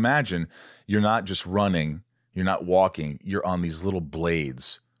sport. Imagine you're not just running, you're not walking, you're on these little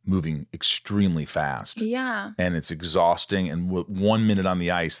blades moving extremely fast. Yeah. And it's exhausting. And 1 minute on the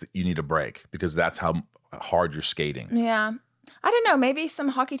ice, you need a break because that's how hard you're skating. Yeah. I don't know. Maybe some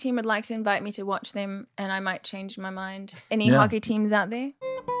hockey team would like to invite me to watch them, and I might change my mind. Any hockey teams out there?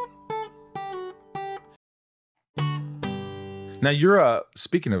 Now you're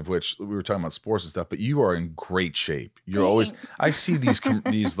speaking of which, we were talking about sports and stuff, but you are in great shape. You're always. I see these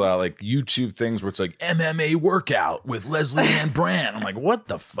like YouTube things where it's like MMA workout with Leslie-Ann BRANDT. I'm like, what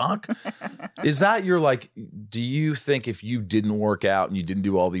the fuck? Is that your like? Do you think if you didn't work out and you didn't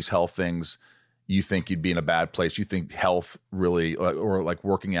do all these health things, you think you'd be in a bad place? You think health really, or like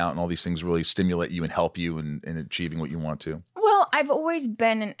working out and all these things really stimulate you and help you in achieving what you want to? Well, I've always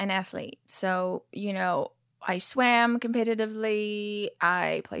been an athlete. So, I swam competitively.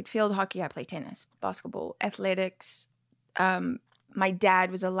 I played field hockey. I played tennis, basketball, athletics. My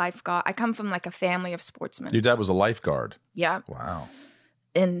dad was a lifeguard. I come from like a family of sportsmen. Your dad was a lifeguard? Yeah. Wow.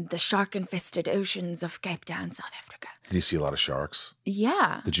 In the shark-infested oceans of Cape Town, South Africa. Did you see a lot of sharks?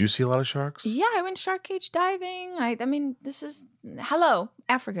 Yeah. Did you see a lot of sharks? Yeah, I went shark cage diving. I mean, this is, hello,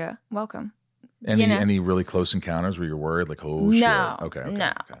 Africa. Welcome. Any really close encounters where you're worried? Like, oh, shit. Okay.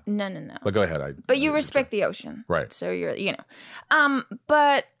 No. But go ahead. But you respect the ocean. Right. So you're,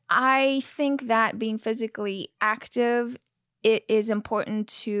 but I think that being physically active, it is important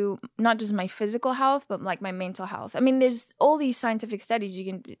to not just my physical health, but like my mental health. I mean, there's all these scientific studies. You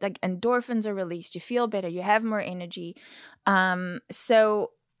can, like, endorphins are released. You feel better. You have more energy.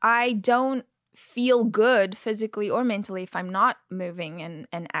 So I don't feel good physically or mentally if I'm not moving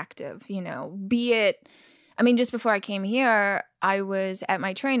and active, be it, I mean, just before I came here, I was at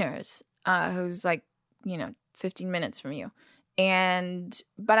my trainer's, who's like, 15 minutes from you.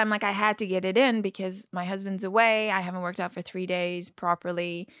 But I'm like, I had to get it in because my husband's away. I haven't worked out for 3 days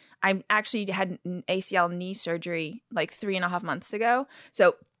properly. I actually had an ACL knee surgery like 3.5 months ago.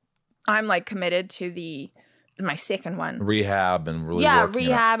 So I'm like committed to my second one. Rehab and really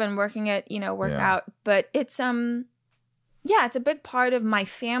rehab and working it, work out. But it's it's a big part of my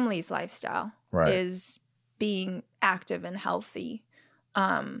family's lifestyle is being active and healthy.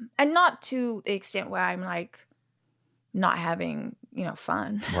 And not to the extent where I'm like not having,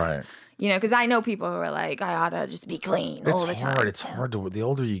 fun. Right. Because I know people who are like, I ought to just be clean all the time. It's hard the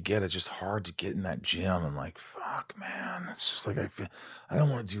older you get, it's just hard to get in that gym and like, fuck, man. It's just like, I don't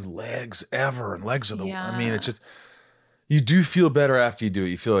want to do legs ever. And legs are I mean, it's just, you do feel better after you do it.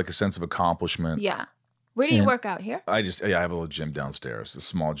 You feel like a sense of accomplishment. Yeah. Where do you work out here? I have a little gym downstairs, a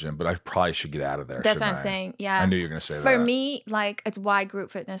small gym, but I probably should get out of there. That's what I'm saying. Yeah. I knew you were going to say that. For me, like, it's why group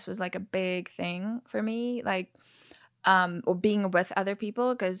fitness was like a big thing for me. Like, or being with other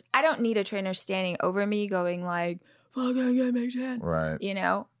people, because I don't need a trainer standing over me going like, fucking get me 10. Right.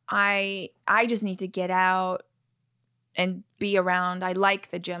 I just need to get out and be around. I like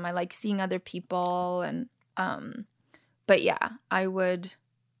the gym. I like seeing other people. And, but yeah, I would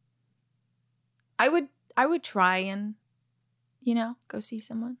try and, go see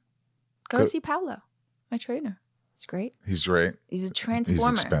someone. Go see Paolo, my trainer. It's great. He's great. He's a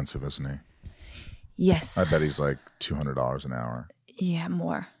transformer. He's expensive, isn't he? Yes. I bet he's like $200 an hour. Yeah,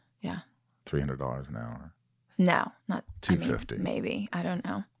 more. Yeah. $300 an hour. No, not $250. Maybe. I don't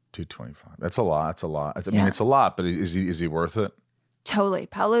know. $225. That's a lot. It's a lot. I mean, it's a lot, but is he worth it? Totally.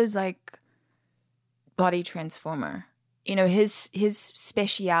 Paolo's like body transformer. His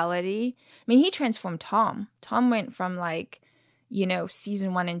speciality. I mean, he transformed Tom. Tom went from like,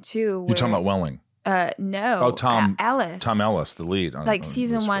 season 1 and 2. You're talking about Welling? No. Oh, Tom Ellis. Tom Ellis, the lead. Like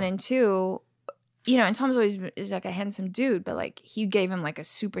season 1 and 2. And Tom's always is like a handsome dude, but like he gave him like a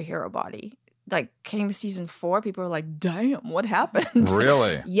superhero body. Like came to season 4, people were like, damn, what happened?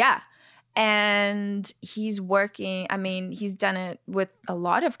 Really? Yeah. And he's working, I mean, he's done it with a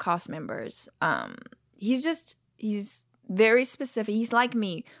lot of cast members. He's very specific. He's like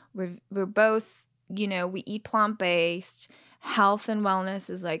me. We're both, we eat plant-based. Health and wellness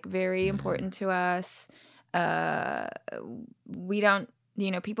is like very important to us. We don't,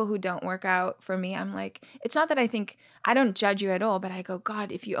 people who don't work out, for me, I'm like, it's not that I don't judge you at all, but I go,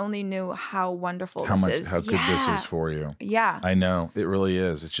 God, if you only knew how wonderful this is. How good this is for you. Yeah. I know. It really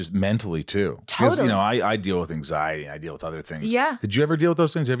is. It's just mentally too. Totally. Because, I deal with anxiety. I deal with other things. Yeah. Did you ever deal with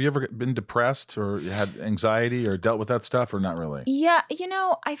those things? Have you ever been depressed or had anxiety or dealt with that stuff or not really? Yeah.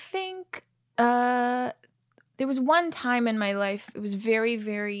 I think there was one time in my life, it was very,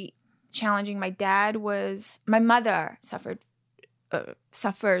 very challenging. My mother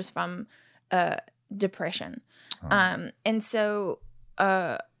suffers from depression. And so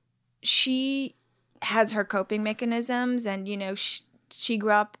she has her coping mechanisms, and, she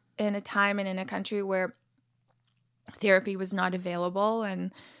grew up in a time and in a country where therapy was not available.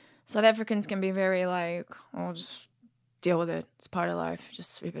 And South Africans can be very like, oh, just deal with it. It's part of life.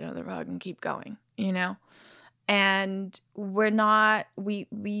 Just sweep it under the rug and keep going, And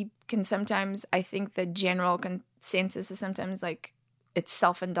we can sometimes, I think the general consensus is sometimes like it's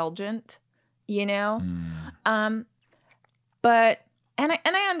self-indulgent, But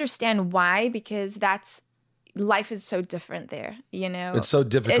I understand why, because life is so different there, It's so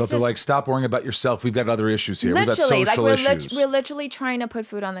difficult to like stop worrying about yourself. We've got other issues here. We've got social issues. We're literally trying to put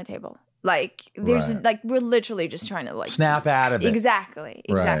food on the table. Like there's we're literally just trying to like snap out of it. Exactly.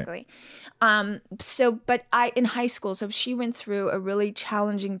 Right. But in high school, so she went through a really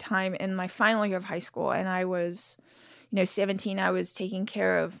challenging time in my final year of high school, and I was, 17. I was taking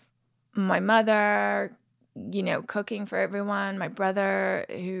care of my mother, cooking for everyone. My brother,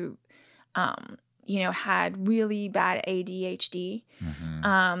 who, had really bad ADHD.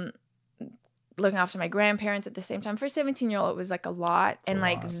 Mm-hmm. Looking after my grandparents at the same time. For a 17-year-old, it was like a lot.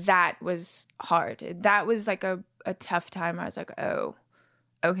 That was hard. That was like a tough time. I was like, oh,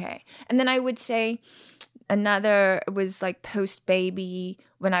 okay. And then I would say another was like post-baby,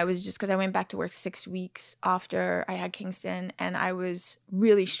 when I was because I went back to work 6 weeks after I had Kingston, and I was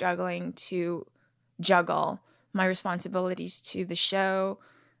really struggling to juggle my responsibilities to the show,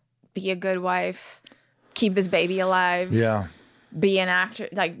 be a good wife, keep this baby alive, be an actor,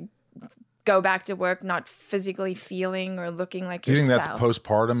 like go back to work, not physically feeling or looking like yourself. Do you think that's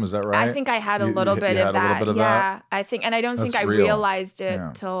postpartum? Is that right? I think I had a little bit of that. I think, and I don't think I realized it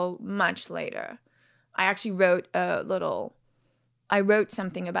till much later. I actually wrote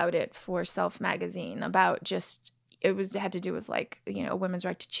something about it for Self magazine about just, it had to do with like, women's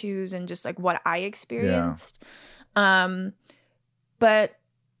right to choose and just like what I experienced. But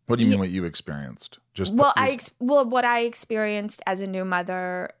what do you mean what you experienced? Just what I experienced as a new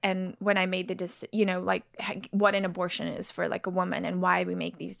mother, and when I made the decision, like what an abortion is for like a woman and why we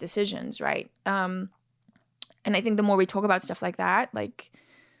make these decisions, right? And I think the more we talk about stuff like that, like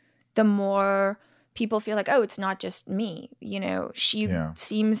the more people feel like, oh, it's not just me. She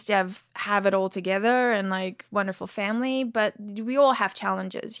seems to have it all together and like wonderful family, but we all have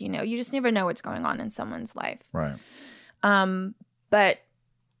challenges. You just never know what's going on in someone's life, right? But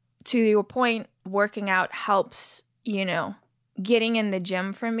to your point, working out helps, getting in the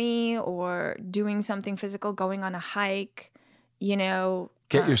gym for me or doing something physical, going on a hike,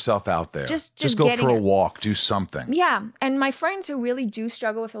 Get yourself out there. Just go for a walk, do something. Yeah. And my friends who really do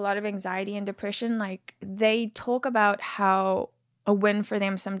struggle with a lot of anxiety and depression, like they talk about how a win for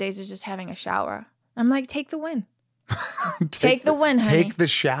them some days is just having a shower. I'm like, take the win. Take the win, honey. Take the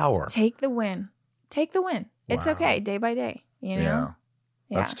shower. Take the win. Take the win. Wow. It's okay, day by day, Yeah.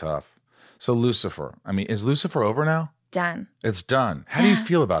 That's tough. So Lucifer, I mean, is Lucifer over now? Done. It's done. How do you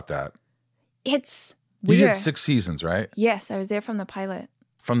feel about that? It's weird. You did 6 seasons, right? Yes, I was there from the pilot.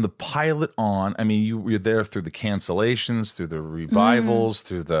 From the pilot on, I mean, you're there through the cancellations, through the revivals,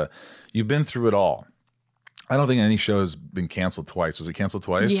 you've been through it all. I don't think any show has been canceled twice. Was it canceled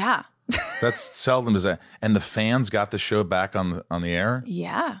twice? Yeah. That's seldom is that. And the fans got the show back on the air?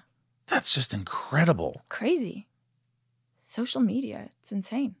 Yeah. That's just incredible. Crazy. Social media. It's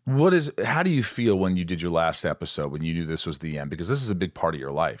insane. How do you feel when you did your last episode, when you knew this was the end? Because this is a big part of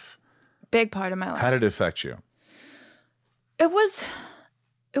your life. Big part of my life. How did it affect you? It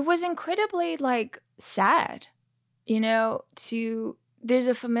was incredibly like sad, there's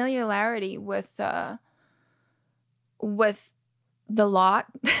a familiarity with the lot.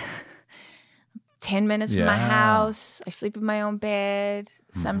 10 minutes from my house. I sleep in my own bed.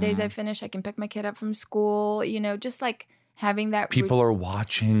 Some days I finish, I can pick my kid up from school, just like having that. People are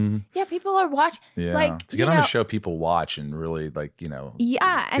watching. Yeah, people are watching. Yeah. Like, to get on a show, people watch and really like,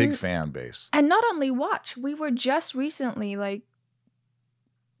 big fan base. And not only watch, we were just recently like,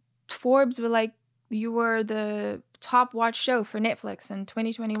 Forbes were like, you were the top watched show for Netflix in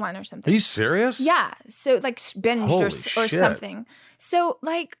 2021 or something. Are you serious? Yeah. So like binged or something. So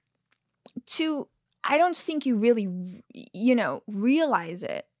like I don't think you really, realize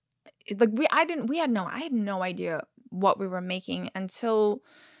it. Like I had no idea what we were making until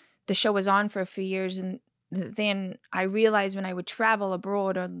the show was on for a few years. And then I realized when I would travel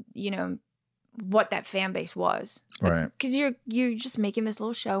abroad or, what that fan base was. Right. Because you're just making this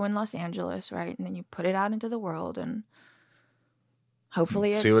little show in Los Angeles, right? And then you put it out into the world and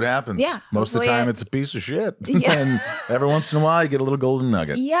hopefully see what happens. Yeah. Most of the time it's a piece of shit. Yeah. And every once in a while you get a little golden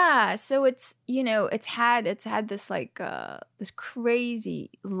nugget. Yeah. So it's, it's had this like this crazy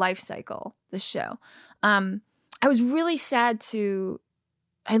life cycle, this show. I was really sad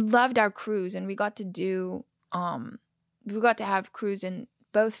I loved our cruise, and we got to have cruise in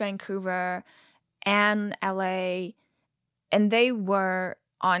both Vancouver and LA, and they were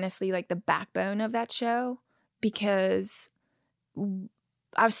honestly like the backbone of that show because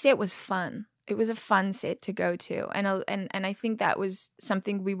our set was fun. It was a fun set to go to, and I think that was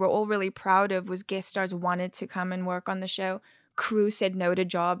something we were all really proud of. Was guest stars wanted to come and work on the show. Crew said no to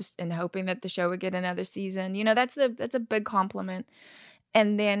jobs and hoping that the show would get another season. that's a big compliment.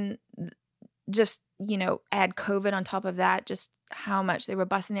 And then just add COVID on top of that, just how much they were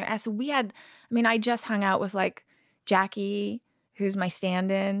busting their ass. So I just hung out with like Jackie, who's my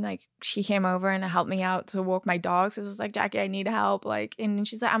stand-in. Like she came over and helped me out to walk my dogs. So it was like, Jackie, I need help. Like, and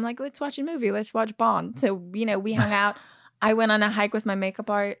she's like, I'm like, let's watch a movie. Let's watch Bond. So, we hung out. I went on a hike with my makeup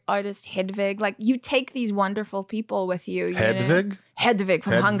artist, Hedvig. Like you take these wonderful people with you. Hedvig? Hedvig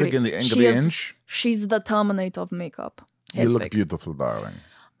from Hungary. In the English? She's the Terminator of makeup. Hedvig. You look beautiful, darling.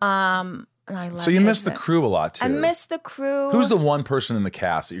 And I love so you miss the crew a lot too. I miss the crew. Who's the one person in the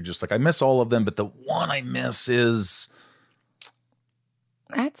cast that you're just like, I miss all of them, but the one I miss is.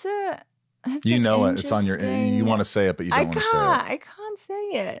 That's it. It's on your. You want to say it, but you don't want to say it. I can't say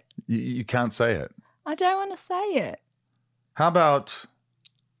it. You can't say it. I don't want to say it. How about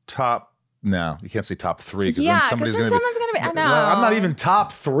top? No, you can't say top 3 because then someone's going to be. I know. Well, I'm not even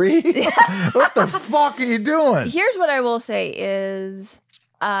top 3. What the fuck are you doing? Here's what I will say is,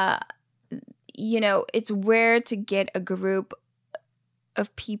 it's rare to get a group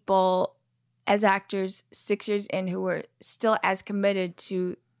of people as actors 6 years in who are still as committed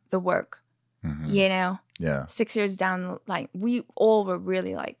to the work. Yeah. 6 years down the line, we all were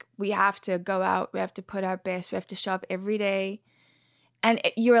really like, we have to go out, we have to put our best, we have to show up every day. And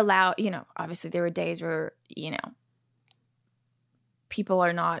you're allowed, obviously there were days where, people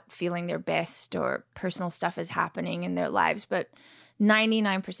are not feeling their best or personal stuff is happening in their lives. But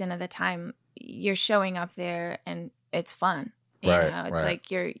 99% of the time you're showing up there and it's fun. You know, it's like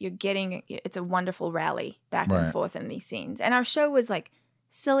you're getting, it's a wonderful rally back and forth in these scenes. And our show was like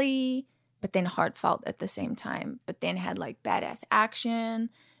silly, but then heartfelt at the same time, but then had like badass action,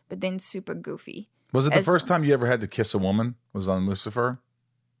 but then super goofy. Was it the first time you ever had to kiss a woman? Was on Lucifer?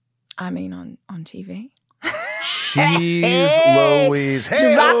 I mean, on TV. Jeez Louise.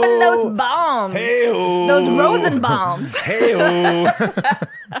 Hey, dropping those bombs. Hey-o. Those Rosen bombs. Hey-o.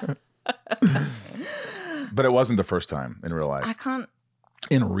 But it wasn't the first time in real life. I can't.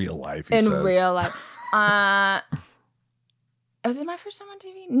 In real life, he says. Real life. Was it my first time on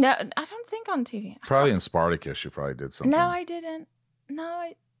TV? No, I don't think on TV. Probably in Spartacus, you probably did something. No, I didn't.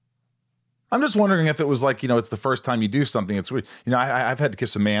 No, I'm just wondering if it was like, it's the first time you do something. It's weird. I've had to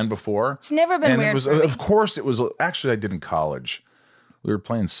kiss a man before. It's never been weird. It was, of course, it was. Actually, I did in college. We were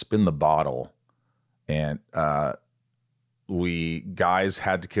playing Spin the Bottle, and guys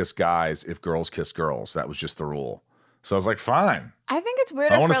had to kiss guys if girls kissed girls. That was just the rule. So I was like, fine. I think it's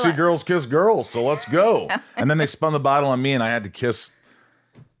weird. I want to see girls kiss girls, so let's go. And then they spun the bottle on me, and I had to kiss,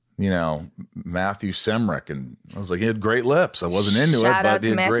 Matthew Semrick, and I was like, he had great lips. I wasn't into it, Shout but out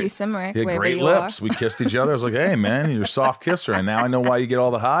to Matthew Semrick. He had great lips. We kissed each other. I was like, hey, man, you're a soft kisser, and now I know why you get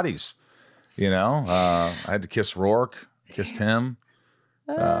all the hotties. I had to kiss Rourke, kissed him.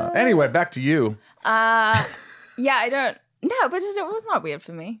 Anyway, back to you. Yeah, I don't. No, but it was not weird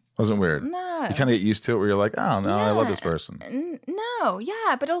for me. Wasn't weird. No. You kind of get used to it, where you're like, oh no, I love this person. No,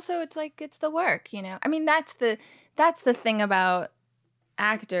 yeah, but also it's like it's the work, I mean, that's the thing about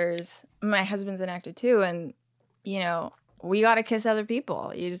actors. My husband's an actor too, and we got to kiss other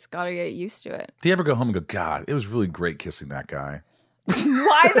people. You just got to get used to it. Do you ever go home and go, God, it was really great kissing that guy?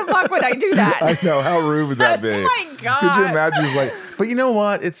 Why the fuck would I do that? I know, how rude would that be? Oh my God. Could you imagine? It's like, but you know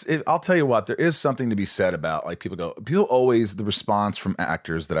what? I'll tell you what, there is something to be said about like people always, the response from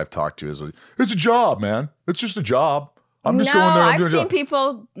actors that I've talked to is like, it's a job, man. It's just a job. I'm just going there. I've seen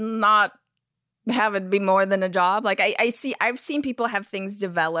people not have it be more than a job. Like I've seen people have things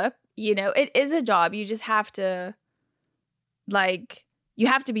develop. It is a job. You just have to you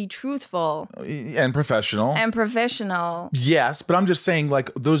have to be truthful and professional. Yes, but I'm just saying,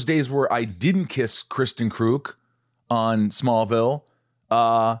 like those days where I didn't kiss Kristen Kruk on Smallville,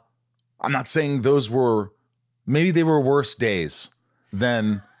 I'm not saying maybe they were worse days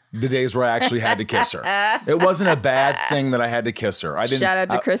than the days where I actually had to kiss her. It wasn't a bad thing that I had to kiss her. Shout out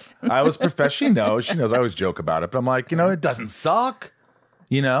to Chris. I was professional. She knows I always joke about it, but I'm like, it doesn't suck.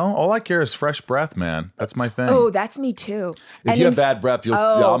 All I care is fresh breath, man. That's my thing. Oh, that's me too. If you have bad breath,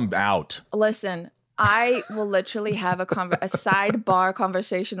 I'm out. Listen, I will literally have a sidebar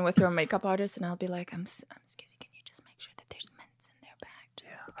conversation with your makeup artist, and I'll be like, excuse you, can you just make sure that there's mints in their bag?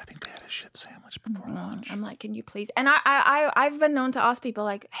 Yeah, I think they had a shit sandwich before lunch. I'm like, can you please? And I've been known to ask people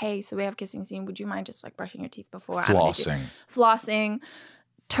like, hey, so we have kissing scene. Would you mind just like brushing your teeth before? Flossing.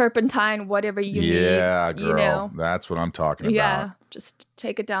 Turpentine, whatever you need. Yeah, girl. That's what I'm talking about. Yeah, just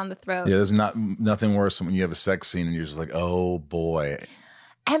take it down the throat. Yeah, there's nothing worse than when you have a sex scene and you're just like, oh boy.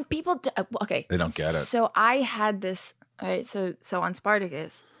 And people, okay. They don't get it. So I had this, all right, so on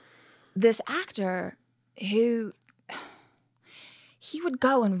Spartacus, this actor who, he would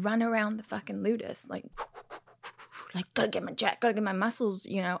go and run around the fucking Ludus, like gotta get my jack, gotta get my muscles,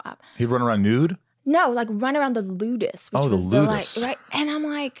 up. He'd run around nude? No, like run around the Ludus. Which was the Ludus. right? And I'm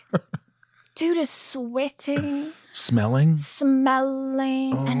like, dude is sweating. Smelling?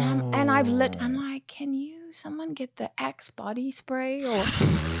 Oh. And I'm like, can someone get the Axe body spray or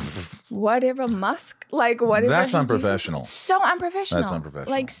whatever musk? Like whatever. That's unprofessional. So unprofessional. That's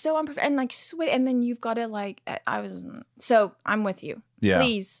unprofessional. Like so unprofessional. And like sweat. And then you've got to so I'm with you. Yeah.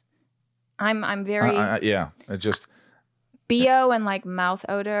 Please. I'm very. Yeah. It just. BO and like mouth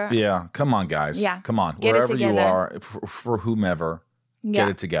odor. Yeah. Come on, guys. Yeah. Come on. Get Wherever it you are, for whomever, get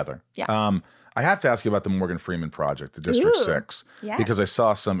it together. Yeah. I have to ask you about the Morgan Freeman project, the District 6. Yeah. Because I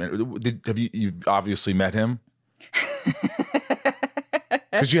saw some. Have you've obviously met him?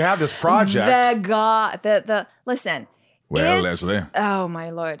 Because you have this project. Listen. Well, Leslie. Oh my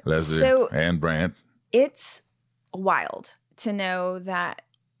Lord. Leslie and BRANDT. It's wild to know that,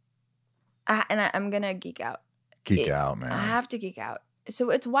 and I'm gonna geek out. Geek out, man. I have to geek out. So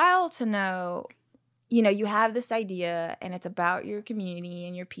it's wild to know, you have this idea and it's about your community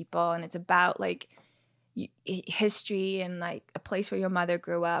and your people and it's about like history and like a place where your mother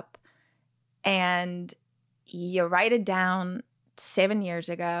grew up, and you write it down 7 years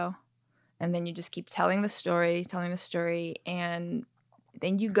ago and then you just keep telling the story, and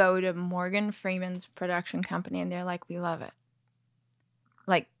then you go to Morgan Freeman's production company and they're like, we love it.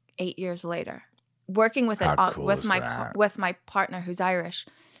 Like 8 years later. working with with my partner who's Irish,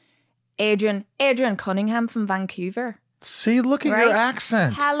 Adrian Cunningham from Vancouver. See, look at your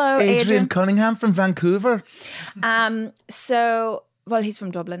accent. Hello, Adrian Cunningham from Vancouver. So, well, he's from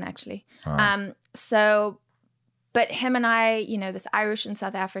Dublin, actually. So, but him and I, you know, this Irish and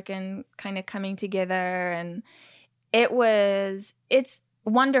South African kind of coming together, and it's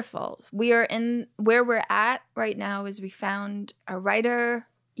wonderful. We are in where we're at right now is we found a writer.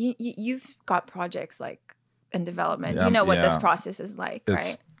 You've got projects like in development. You know what this process is like,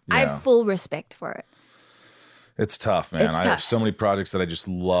 right? Yeah. I have full respect for it. It's tough, man. I have so many projects that I just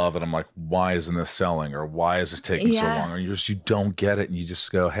love, and I'm like, why isn't this selling, or why is this taking so long? Or you don't get it, and you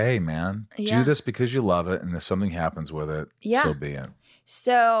just go, hey, man, do this because you love it, and if something happens with it, so be it.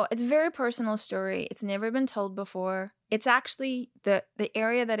 So it's a very personal story. It's never been told before. It's actually the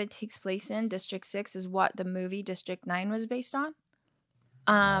area that it takes place in, District 6, is what the movie District 9 was based on.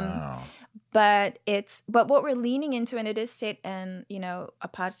 Wow. But what we're leaning into, and it is set in, you know,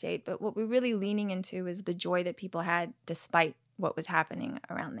 apartheid, but what we're really leaning into is the joy that people had despite what was happening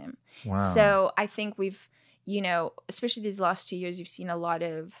around them. Wow. So I think we've, you know, especially these last 2 years, you've seen a lot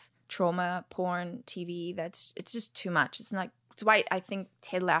of trauma porn TV. It's just too much. It's why I think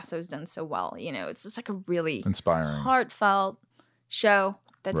Ted Lasso's done so well. You know, it's just like a really inspiring, heartfelt show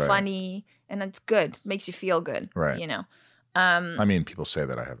that's funny and it's good. Makes you feel good. Right. You know. I mean, people say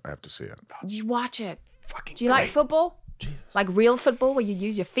that I have to see it. You watch it. Fucking Do you like football? Jesus. Like real football where you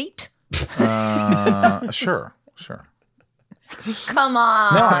use your feet? Sure. Come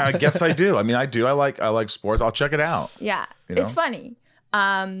on. No, I guess I do. I mean, I do. I like sports. I'll check it out. Yeah, you know? It's funny.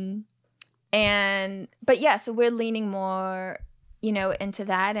 So we're leaning more, you know, into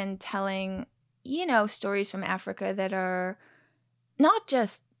that and telling, you know, stories from Africa that are not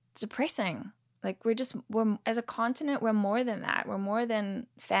just depressing. Like we're as a continent, we're more than that. We're more than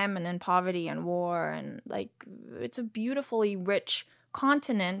famine and poverty and war, and like it's a beautifully rich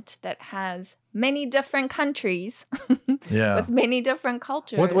continent that has many different countries with many different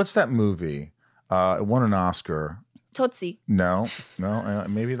cultures. What's that movie? It won an Oscar. Tootsie. No,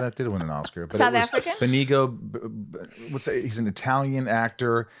 maybe that did win an Oscar. But South African? Benigo, he's an Italian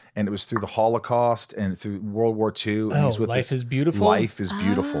actor, and it was through the Holocaust and through World War II. And he's with Life is Beautiful? Life is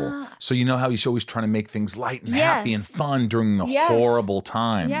Beautiful. So you know how he's always trying to make things light and happy and fun during the horrible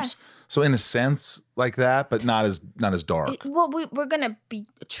times. Yes. So in a sense like that, but not as dark. We're going to be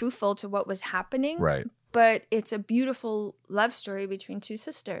truthful to what was happening. Right. But it's a beautiful love story between two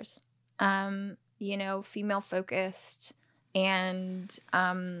sisters. You know, female focused, and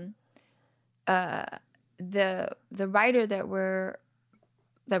the writer that we're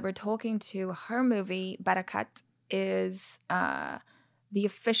talking to, her movie BRANDT is the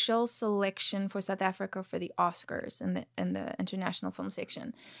official selection for South Africa for the Oscars in the international film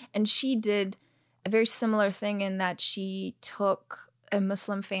section, and she did a very similar thing in that she took a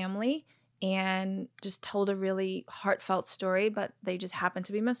Muslim family and just told a really heartfelt story, but they just happen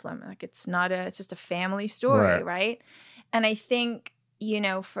to be Muslim. Like it's just a family story, right? And I think, you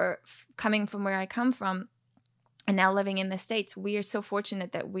know, for coming from where I come from and now living in the States, we are so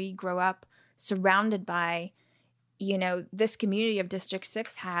fortunate that we grow up surrounded by, you know, this community of District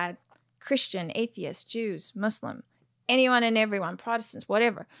 6 had Christian, atheist, Jews, Muslim, anyone and everyone, Protestants,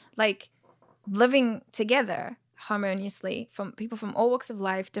 whatever, like living together harmoniously, from people from all walks of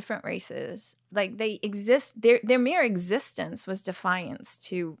life, different races. Like they exist, their mere existence was defiance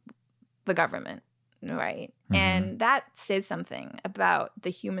to the government, right? Mm-hmm. And that says something about the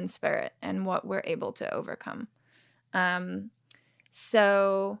human spirit and what we're able to overcome.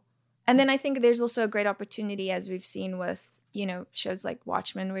 So, and then I think there's also a great opportunity, as we've seen with, you know, shows like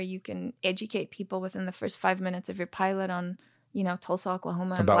Watchmen, where you can educate people within the first 5 minutes of your pilot on, you know, Tulsa,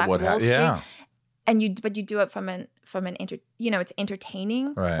 Oklahoma, and Black Wall Street. Yeah. And you do it from an it's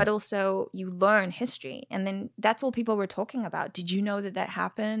entertaining, but also you learn history, and then that's all people were talking about. Did you know that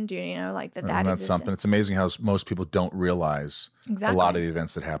happened? Do you know like that? That's something. It's amazing how most people don't realize a lot of the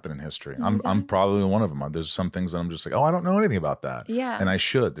events that happen in history. I'm probably one of them. There's some things that I'm just like, oh, I don't know anything about that. Yeah, and I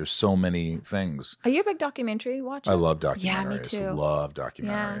should. There's so many things. Are you a big documentary watcher? I love documentaries. Yeah, me too. Love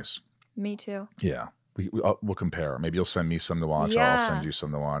documentaries. Yeah, me too. Yeah, we'll compare. Maybe you'll send me some to watch. Yeah. I'll send you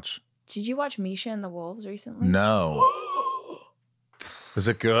some to watch. Did you watch Misha and the Wolves recently? No. Is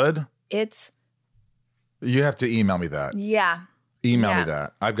it good? You have to email me that. Yeah. Email me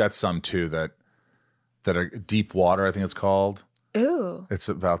that. I've got some too that are Deep Water, I think it's called. Ooh. It's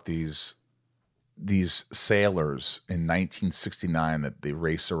about these sailors in 1969 that they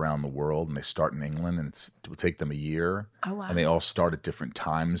race around the world, and they start in England, and it will take them a year. Oh, wow. And they all start at different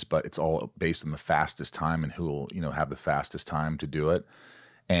times, but it's all based on the fastest time and who will, you know, have the fastest time to do it.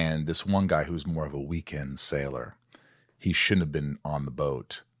 And this one guy who's more of a weekend sailor, he shouldn't have been on the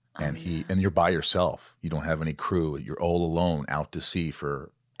boat. And and you're by yourself. You don't have any crew. You're all alone out to sea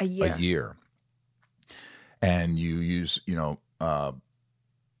for a year. And you use, you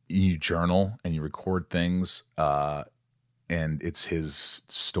journal and you record things. And it's his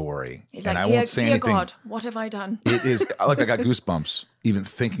story. He's and like, I won't say dear anything. God, what have I done? It is like I got goosebumps even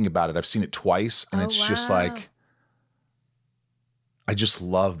thinking about it. I've seen it twice, and it's just like, I just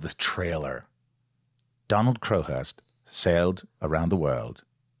love the trailer. Donald Crowhurst sailed around the world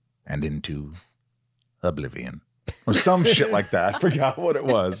and into oblivion. Or some shit like that. I forgot what it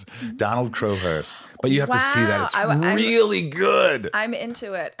was. Donald Crowhurst. But you have to see that. It's really good. I'm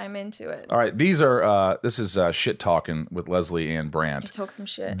into it. All right. This is Shit Talking with Leslie-Ann BRANDT. I talk some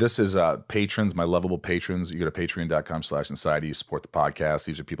shit. This is patrons, my lovable patrons. You go to patreon.com/Inside. You support the podcast.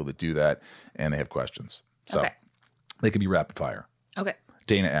 These are people that do that, and they have questions. So they can be rapid fire. Okay.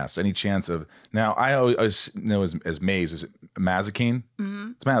 Dana asks, any chance of, now I always know as Maze, is it Mazikeen?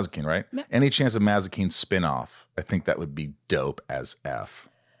 Mm-hmm. It's Mazikeen, right? Yep. Any chance of Mazikeen spinoff? I think that would be dope as F.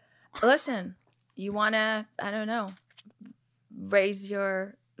 Listen, you want to, I don't know, raise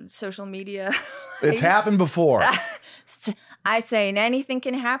your social media. It's happened before. I say anything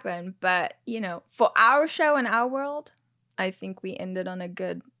can happen, but, for our show and our world, I think we ended on a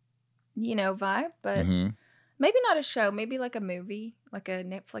good, vibe, but... Mm-hmm. Maybe not a show. Maybe like a movie, like a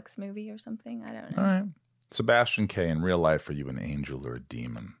Netflix movie or something. I don't know. All right. Sebastian K, in real life, are you an angel or a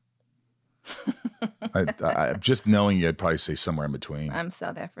demon? I just knowing you, I'd probably say somewhere in between. I'm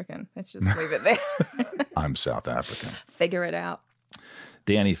South African. Let's just leave it there. I'm South African. Figure it out.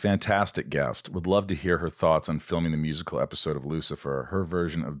 Danny, fantastic guest. Would love to hear her thoughts on filming the musical episode of Lucifer. Her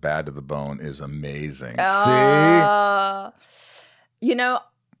version of Bad to the Bone is amazing. See?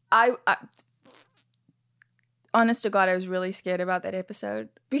 I honest to God, I was really scared about that episode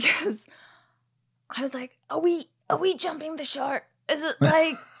because I was like, are we jumping the shark? Is it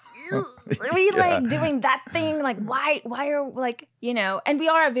like, are we like doing that thing? Like, why are like, and we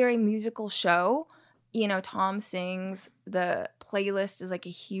are a very musical show. Tom sings, the playlist is like a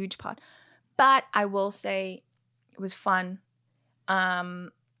huge part, but I will say it was fun.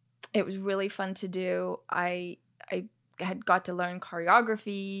 It was really fun to do. I had got to learn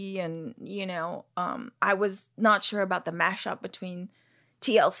choreography and, I was not sure about the mashup between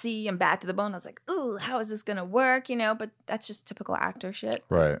TLC and Bad to the Bone. I was like, ooh, how is this going to work? But that's just typical actor shit.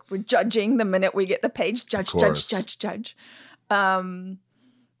 Right. We're judging the minute we get the page. Judge.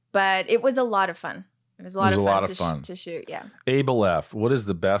 But it was a lot of fun. It was a lot of fun to shoot, yeah. Abel F., what is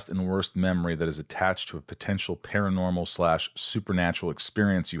the best and worst memory that is attached to a potential paranormal / supernatural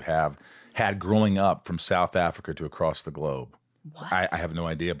experience you have had growing up from South Africa to across the globe? What? I have no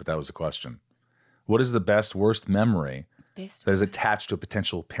idea, but that was a question. What is the worst memory that is attached to a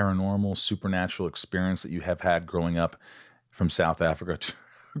potential paranormal, supernatural experience that you have had growing up from South Africa to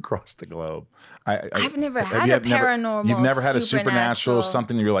across the globe? I've never had a paranormal, you've never had a supernatural,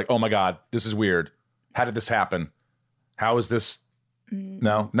 something that you're like, oh my God, this is weird. How did this happen? How is this?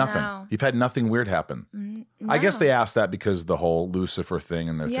 No, nothing. No. You've had nothing weird happen. No. I guess they asked that because the whole Lucifer thing,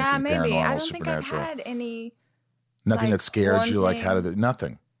 and they're thinking maybe. Paranormal, I don't supernatural. think I've had any. Nothing that scared you. Like, how did it?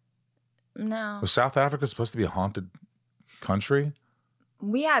 Nothing. No. Was South Africa supposed to be a haunted country?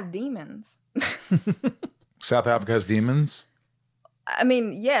 We have demons. South Africa has demons? I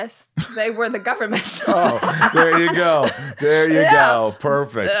mean, yes, they were the government. Oh, there you go. There you go.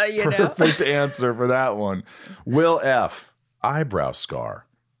 Perfect. Perfect answer for that one. Will F., eyebrow scar.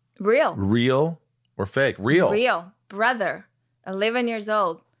 Real. Real or fake? Real. Real. Brother, 11 years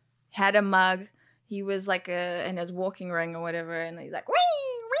old, had a mug. He was like in his walking ring or whatever, and he's like, wee,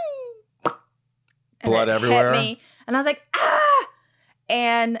 wee. Blood everywhere. Hit me, and I was like, ah!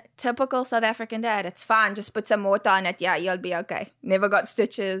 And typical South African dad, it's fine, just put some water on it. Yeah, you'll be okay. Never got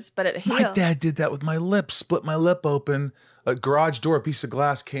stitches, but it healed. My dad did that with my lip, split my lip open. A garage door, a piece of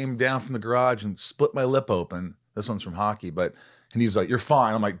glass came down from the garage and split my lip open. This one's from hockey, and he's like, you're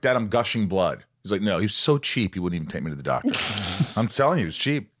fine. I'm like, Dad, I'm gushing blood. He's like, no, he's so cheap, he wouldn't even take me to the doctor. I'm telling you, he was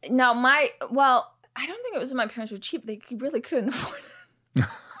cheap. No, I don't think it was that my parents were cheap. They really couldn't afford it.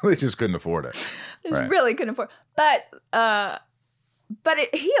 They just couldn't afford it. They just really couldn't afford it. But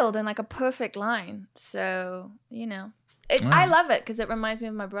it healed in like a perfect line. So, I love it because it reminds me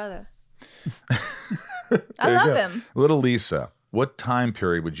of my brother. I love him. Little Lisa, what time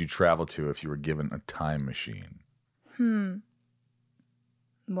period would you travel to if you were given a time machine? Well,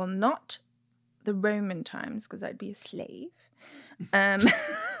 not the Roman times because I'd be a slave. I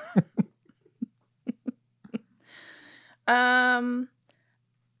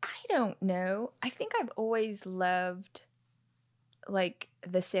don't know. I think I've always loved like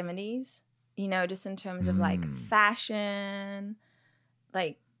the 70s, you know, just in terms of like fashion,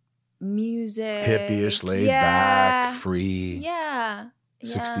 like music. Hippie-ish, laid back, free. Yeah.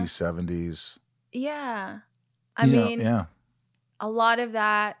 60s, 70s. Yeah. I mean, yeah. A lot of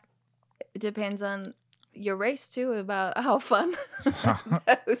that depends on your race too, about how fun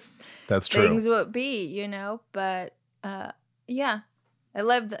those That's true. things would be, you know. But yeah, I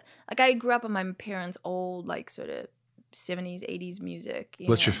love that. Like, I grew up on my parents' old, like, sort of 70s, 80s music.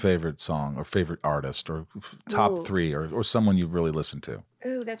 What's your favorite song or favorite artist or top three or someone you've really listened to?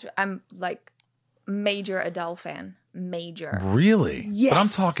 Ooh, I'm like major Adele fan. Major. Really? Yes. But I'm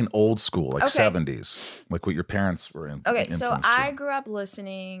talking old school, like 70s, like what your parents were in. Okay, so I grew up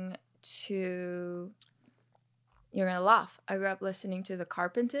listening to, you're going to laugh, I grew up listening to the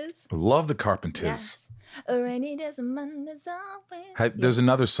Carpenters. Love the Carpenters. Yes. A rainy day, Monday's always. There's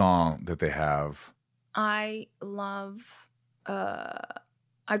another song that they have. I love,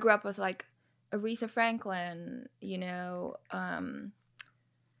 I grew up with like Aretha Franklin, you know,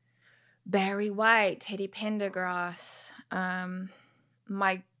 Barry White, Teddy Pendergrass.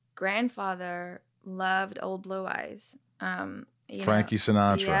 My grandfather loved Old Blue Eyes. Frankie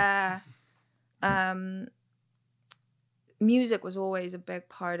Sinatra. Yeah. Music was always a big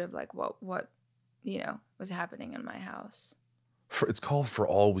part of like what you know was happening in my house. It's called For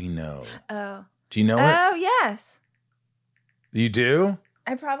All We Know. Oh. Do you know it? Oh, yes. You do?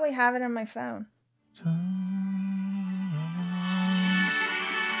 I probably have it on my phone.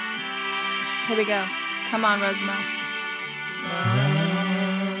 Here we go. Come on, Rosemont.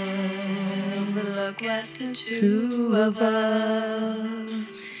 Look at the two of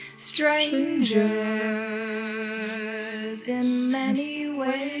us, strangers in many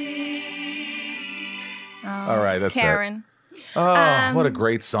ways. All right, that's Karen. it. Oh, what a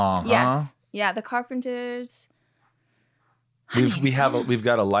great song, Yes. huh? Yeah, the Carpenters. We've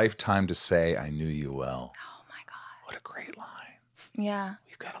got a lifetime to say I knew you well. Oh my God. What a great line. Yeah.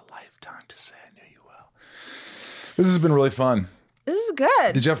 We've got a lifetime to say I knew you well. This has been really fun. This is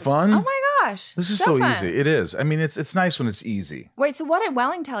good. Did you have fun? Oh my gosh. This is so fun. easy. It is. I mean, it's nice when it's easy. Wait, so what did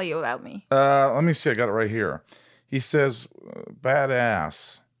Welling tell you about me? Let me see. I got it right here. He says,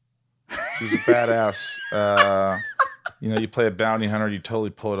 badass. She's a badass. You know, you play a bounty hunter, you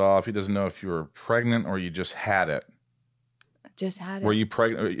totally pull it off. He doesn't know if you were pregnant or you just had it. Just had it. Were you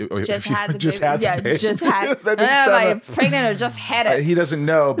pregnant? Or just you had the just baby. had the Yeah, baby. just had. I don't know if you're pregnant or just had it. He doesn't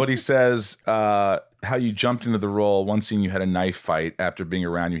know, but he says how you jumped into the role. One scene you had a knife fight. After being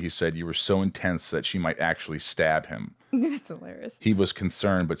around you, he said you were so intense that she might actually stab him. That's hilarious. He was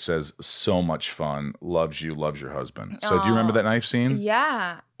concerned, but says so much fun. Loves you, loves your husband. So do you remember that knife scene?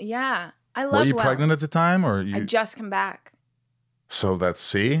 Yeah. I love. Were you pregnant at the time, or you? I just come back. So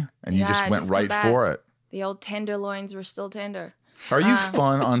and you just went right for it. The old tenderloins were still tender. Are you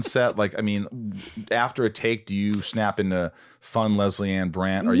fun on set? Like, I mean, after a take, do you snap into fun Leslie-Ann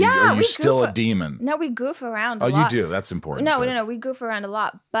Brandt? Are you still a demon? No, we goof around a lot. Oh, you do? That's important. No, we goof around a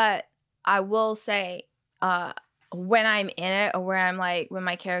lot. But I will say, when I'm in it, or where I'm like, when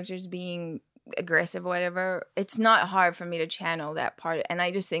my character's being aggressive or whatever, it's not hard for me to channel that part. And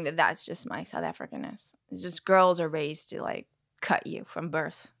I just think that that's just my South Africanness. It's just girls are raised to like cut you from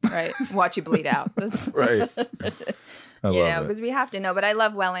birth, right? Watch you bleed out. That's right. I love it. Because we have to know. But I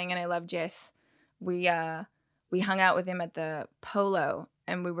love Welling and I love Jess. We hung out with him at the Polo,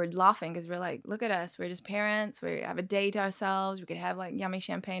 and we were laughing because we're like, look at us. We're just parents. We have a day to ourselves. We could have like yummy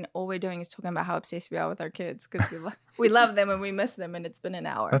champagne. All we're doing is talking about how obsessed we are with our kids because we love them and we miss them, and it's been an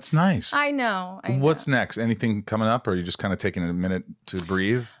hour. That's nice. I know. What's next? Anything coming up, or are you just kind of taking a minute to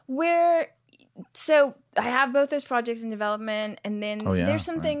breathe? So I have both those projects in development, and then there's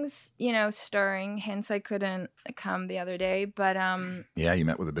some things, stirring. Hence, I couldn't come the other day. But yeah, you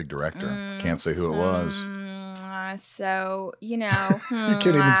met with a big director. Can't say who it was. So you can't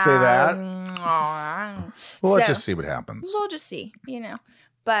even say that. Well, let's just see what happens. We'll just see,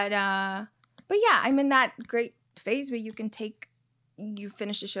 But yeah, I'm in that great phase where you can you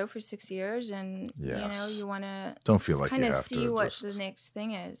finish the show for 6 years, and you want to don't feel like kind you of have see to what the next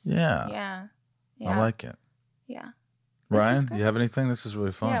thing is. Yeah. I like it. Yeah. Ryan, you have anything? This is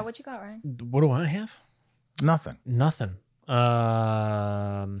really fun. Yeah, what you got, Ryan? What do I have? Nothing.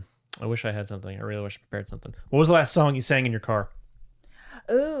 I wish I had something. I really wish I prepared something. What was the last song you sang in your car?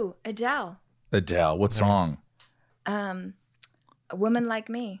 Ooh, Adele. What song? A Woman Like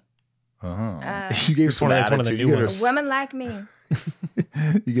Me. You gave some attitude. One of the new ones. A Woman Like Me.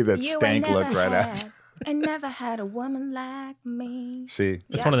 You gave that stank look right after. I never had a woman like me. See,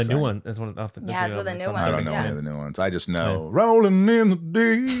 that's one of the new ones. That's one of the it's one of the new ones. I don't know any of the new ones. I just know Rolling in the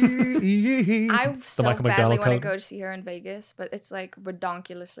Deep. I so badly want to go to see her in Vegas, but it's like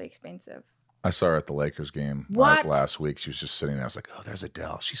redonkulously expensive. I saw her at the Lakers game last week. She was just sitting there. I was like, oh, there's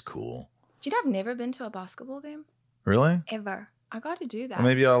Adele. She's cool. Do you know I've never been to a basketball game? Really? Ever. I got to do that. Well,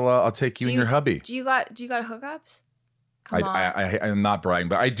 maybe I'll take you and your hubby. Do you got hookups? Come on. I'm not bragging,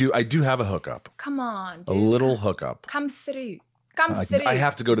 but I do have a hookup. Come on, dude. A little hookup. Come through. Come through. I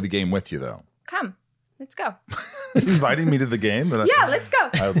have to go to the game with you though. Come. Let's go. Inviting me to the game? Yeah, let's go.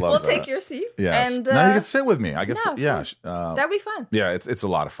 I would love we'll take your seat. Yes. And now you can sit with me. I get that'd be fun. Yeah, it's a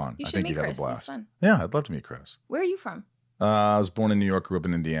lot of fun. You I should think meet you'd have Chris. a blast. It's fun. Yeah, I'd love to meet Chris. Where are you from? I was born in New York, grew up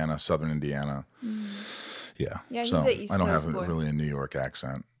in Indiana, southern Indiana. Yeah. Yeah, so he's an East I don't Coast have boy. really a New York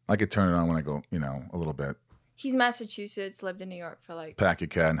accent. I could turn it on when I go, a little bit. He's Massachusetts, lived in New York for like... Pack your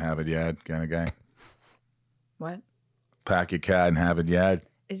cat and have it yad kind of guy. What? Pack your cat and have it yad.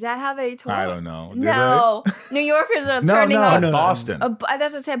 Is that how they talk? I don't know. No. New Yorkers are turning on... No, Boston. That's what I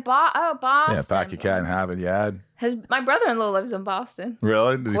said. Boston. Yeah, pack your cat and have it yad. My brother-in-law lives in Boston.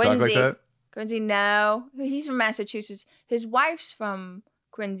 Really? Does he talk like that? Quincy, no. He's from Massachusetts. His wife's from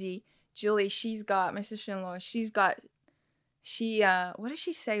Quincy. Julie, my sister-in-law, what does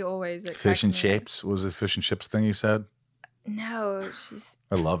she say always? Fish and chips? What was the fish and chips thing you said? No,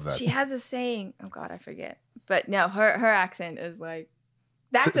 I love that. She has a saying. Oh God, I forget. But no, her accent is like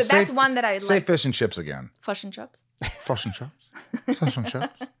that's one that I like. Say fish and chips again. Fish and chips. Fish and chips. Fish and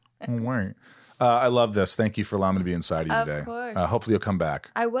chips. Oh, wait. I love this. Thank you for allowing me to be inside of you today. Of course. Hopefully you'll come back.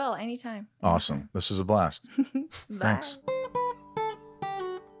 I will anytime. Awesome. This is a blast. Thanks. Bye.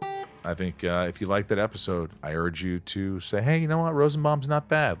 I think if you like that episode, I urge you to say, hey, you know what? Rosenbaum's not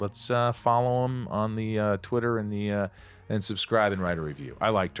bad. Let's follow him on the Twitter and subscribe and write a review. I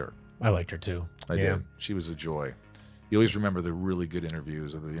liked her. I liked her too. I did. She was a joy. You always remember the really good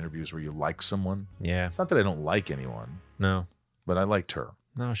interviews, or the interviews where you like someone. Yeah. It's not that I don't like anyone. No. But I liked her.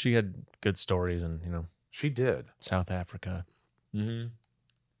 No, she had good stories, and she did. South Africa. Mm-hmm.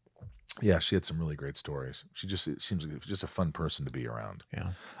 Yeah, she had some really great stories. It seems like just a fun person to be around.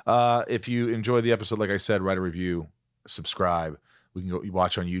 Yeah. If you enjoyed the episode, like I said, write a review, subscribe. We can go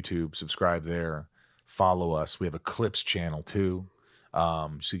watch on YouTube, subscribe there, follow us. We have a clips channel too,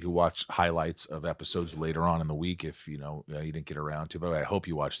 so you can watch highlights of episodes later on in the week if you didn't get around to. But I hope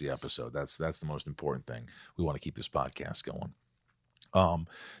you watch the episode. That's the most important thing. We want to keep this podcast going.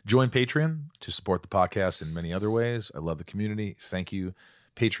 Join Patreon to support the podcast in many other ways. I love the community. Thank you.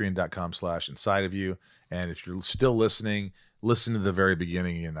 Patreon.com/inside of you. And if you're still listening, listen to the very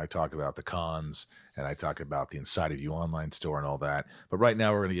beginning, and I talk about the cons and I talk about the Inside of You online store and all that. But right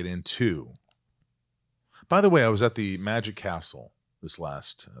now we're going to get into. By the way, I was at the Magic Castle this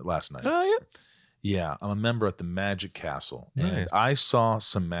last night. Oh yeah. Yeah, I'm a member at the Magic Castle, Nice. and I saw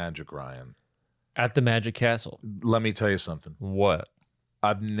some magic, Ryan. At the Magic Castle. Let me tell you something. What?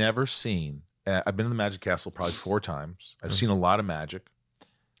 I've never seen. I've been to the Magic Castle probably 4 times. I've seen a lot of magic.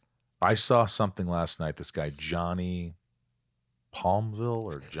 I saw something last night. This guy, Johnny Palmville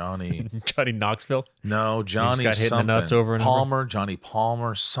or Johnny Knoxville? No, Johnny got hit in the nuts over and Palmer, Johnny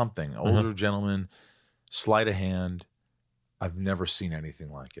Palmer, something. Older gentleman, sleight of hand. I've never seen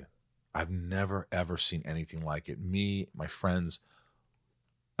anything like it. I've never, ever seen anything like it. Me, my friends,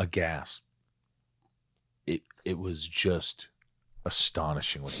 aghast. It was just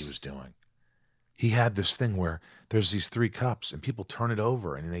astonishing what he was doing. He had this thing where there's these 3 cups and people turn it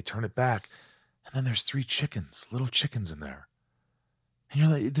over and they turn it back. And then there's 3 chickens, little chickens in there. And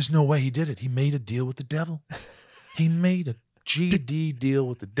you're like, there's no way he did it. He made a deal with the devil. He made a GD deal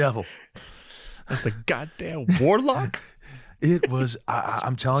with the devil. That's a goddamn warlock. It was,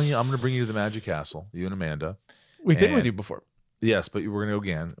 I'm telling you, I'm going to bring you to the Magic Castle, you and Amanda. We've been with you before. Yes, but we're going to go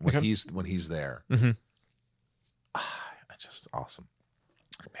again when Okay. he's there. Mm-hmm. Just awesome.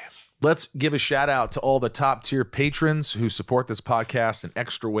 Let's give a shout out to all the top tier patrons who support this podcast in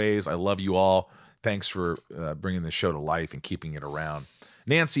extra ways. I love you all. Thanks for bringing the show to life and keeping it around.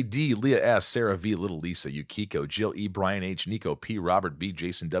 Nancy D, Leah S, Sarah V, Little Lisa, Yukiko, Jill E, Brian H, Nico P, Robert B,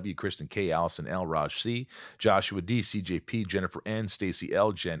 Jason W, Kristen K, Allison L, Raj C, Joshua D, CJ P, Jennifer N, Stacy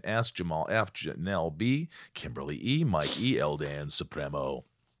L, Jen S, Jamal F, Janelle B, Kimberly E, Mike E, Eldan Supremo.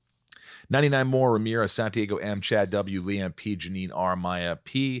 99 more, Ramira, Santiago M, Chad W, Liam P, Janine R, Maya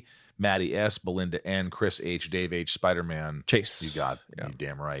P, Maddie S, Belinda N, Chris H, Dave H, Spider-Man. Chase. You got you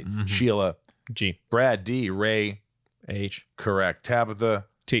damn right. Mm-hmm. Sheila. G. Brad D, Ray. H. Correct. Tabitha.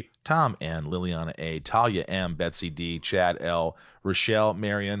 T. Tom N, Liliana A, Talia M, Betsy D, Chad L, Rochelle,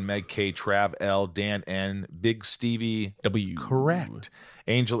 Marion, Meg K, Trav L, Dan N, Big Stevie W. Correct.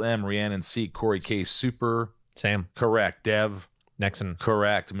 Angel M, Rhiannon C, Corey K, Super Sam. Correct. Dev Nexon.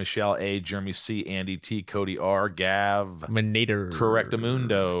 Correct. Michelle A, Jeremy C, Andy T, Cody R, Gav Manator. Correct.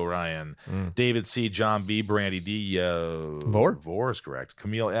 Amundo, Ryan. David C, John B, Brandy D, Vor is correct.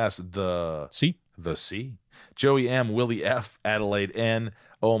 Camille S, the C. Joey M, Willie F, Adelaide N,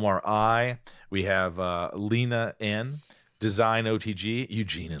 Omar I. We have Lena N, Design OTG,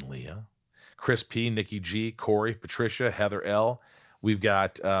 Eugene and Leah, Chris P, Nikki G, Corey, Patricia, Heather L. We've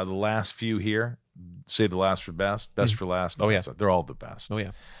got the last few here. Save the last for best. Best for last. Oh, yeah. So they're all the best. Oh,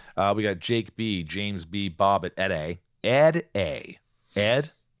 yeah. We got Jake B, James B, Bob at Ed A. Ed A.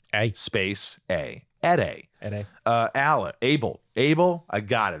 Ed A. Space A. Ed A. Ed A. Ala. Abel. I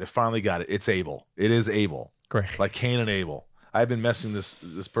got it. I finally got it. It's Abel. It is Abel. Great. Like Cain and Abel. I've been messing this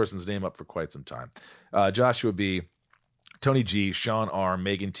person's name up for quite some time. Joshua B, Tony G, Sean R,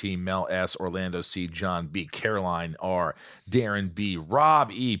 Megan T, Mel S, Orlando C, John B, Caroline R, Darren B,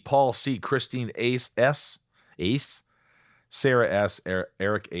 Rob E, Paul C, Christine Ace, Sarah S,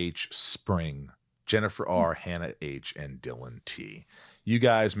 Eric H, Spring, Jennifer R, Hannah H, and Dylan T. You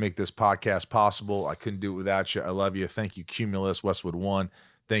guys make this podcast possible. I couldn't do it without you. I love you. Thank you, Cumulus, Westwood One.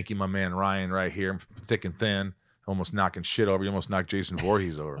 Thank you, my man Ryan, right here, thick and thin, almost knocking shit over. You almost knocked Jason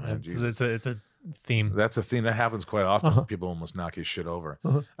Voorhees over, man. It's a theme. That's a theme that happens quite often. People almost knock his shit over.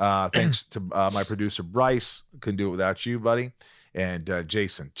 Thanks to my producer Bryce. Couldn't do it without you, buddy. And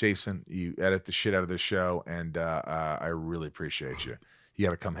Jason, you edit the shit out of this show, and I really appreciate you. You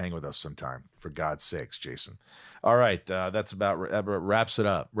got to come hang with us sometime, for God's sakes, Jason. All right, that's about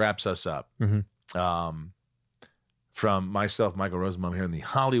wraps us up. From myself, Michael Rosenbaum, here in the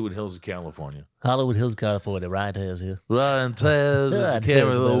Hollywood Hills of California. Hollywood Hills, California. Ryan Tales here. Ryan Tales, the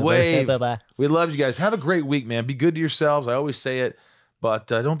camera, a little wave. Bye-bye. We love you guys. Have a great week, man. Be good to yourselves. I always say it, but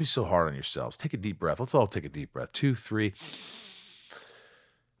don't be so hard on yourselves. Take a deep breath. Let's all take a deep breath. 2, 3.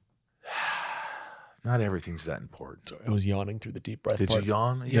 Not everything's that important. Sorry, I was yawning through the deep breath. Did part. you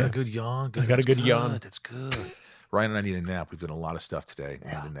yawn? You got a good yawn? Good. I got a good yawn. That's good. Ryan and I need a nap. We've done a lot of stuff today.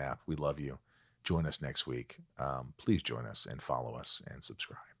 We need a nap. We love you. Join us next week. Please join us and follow us and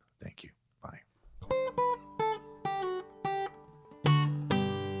subscribe. Thank you. Bye.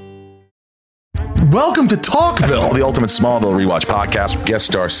 Welcome to Talkville, the ultimate Smallville rewatch podcast. Guest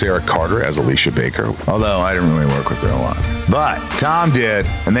star Sarah Carter as Alicia Baker. Although I didn't really work with her a lot. But Tom did,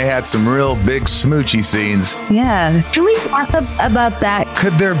 and they had some real big smoochy scenes. Yeah. Can we talk about that?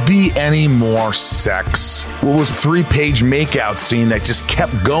 Could there be any more sex? What was a 3-page makeout scene that just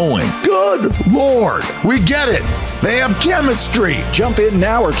kept going? Good Lord. We get it. They have chemistry. Jump in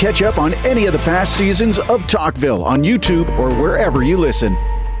now or catch up on any of the past seasons of Talkville on YouTube or wherever you listen.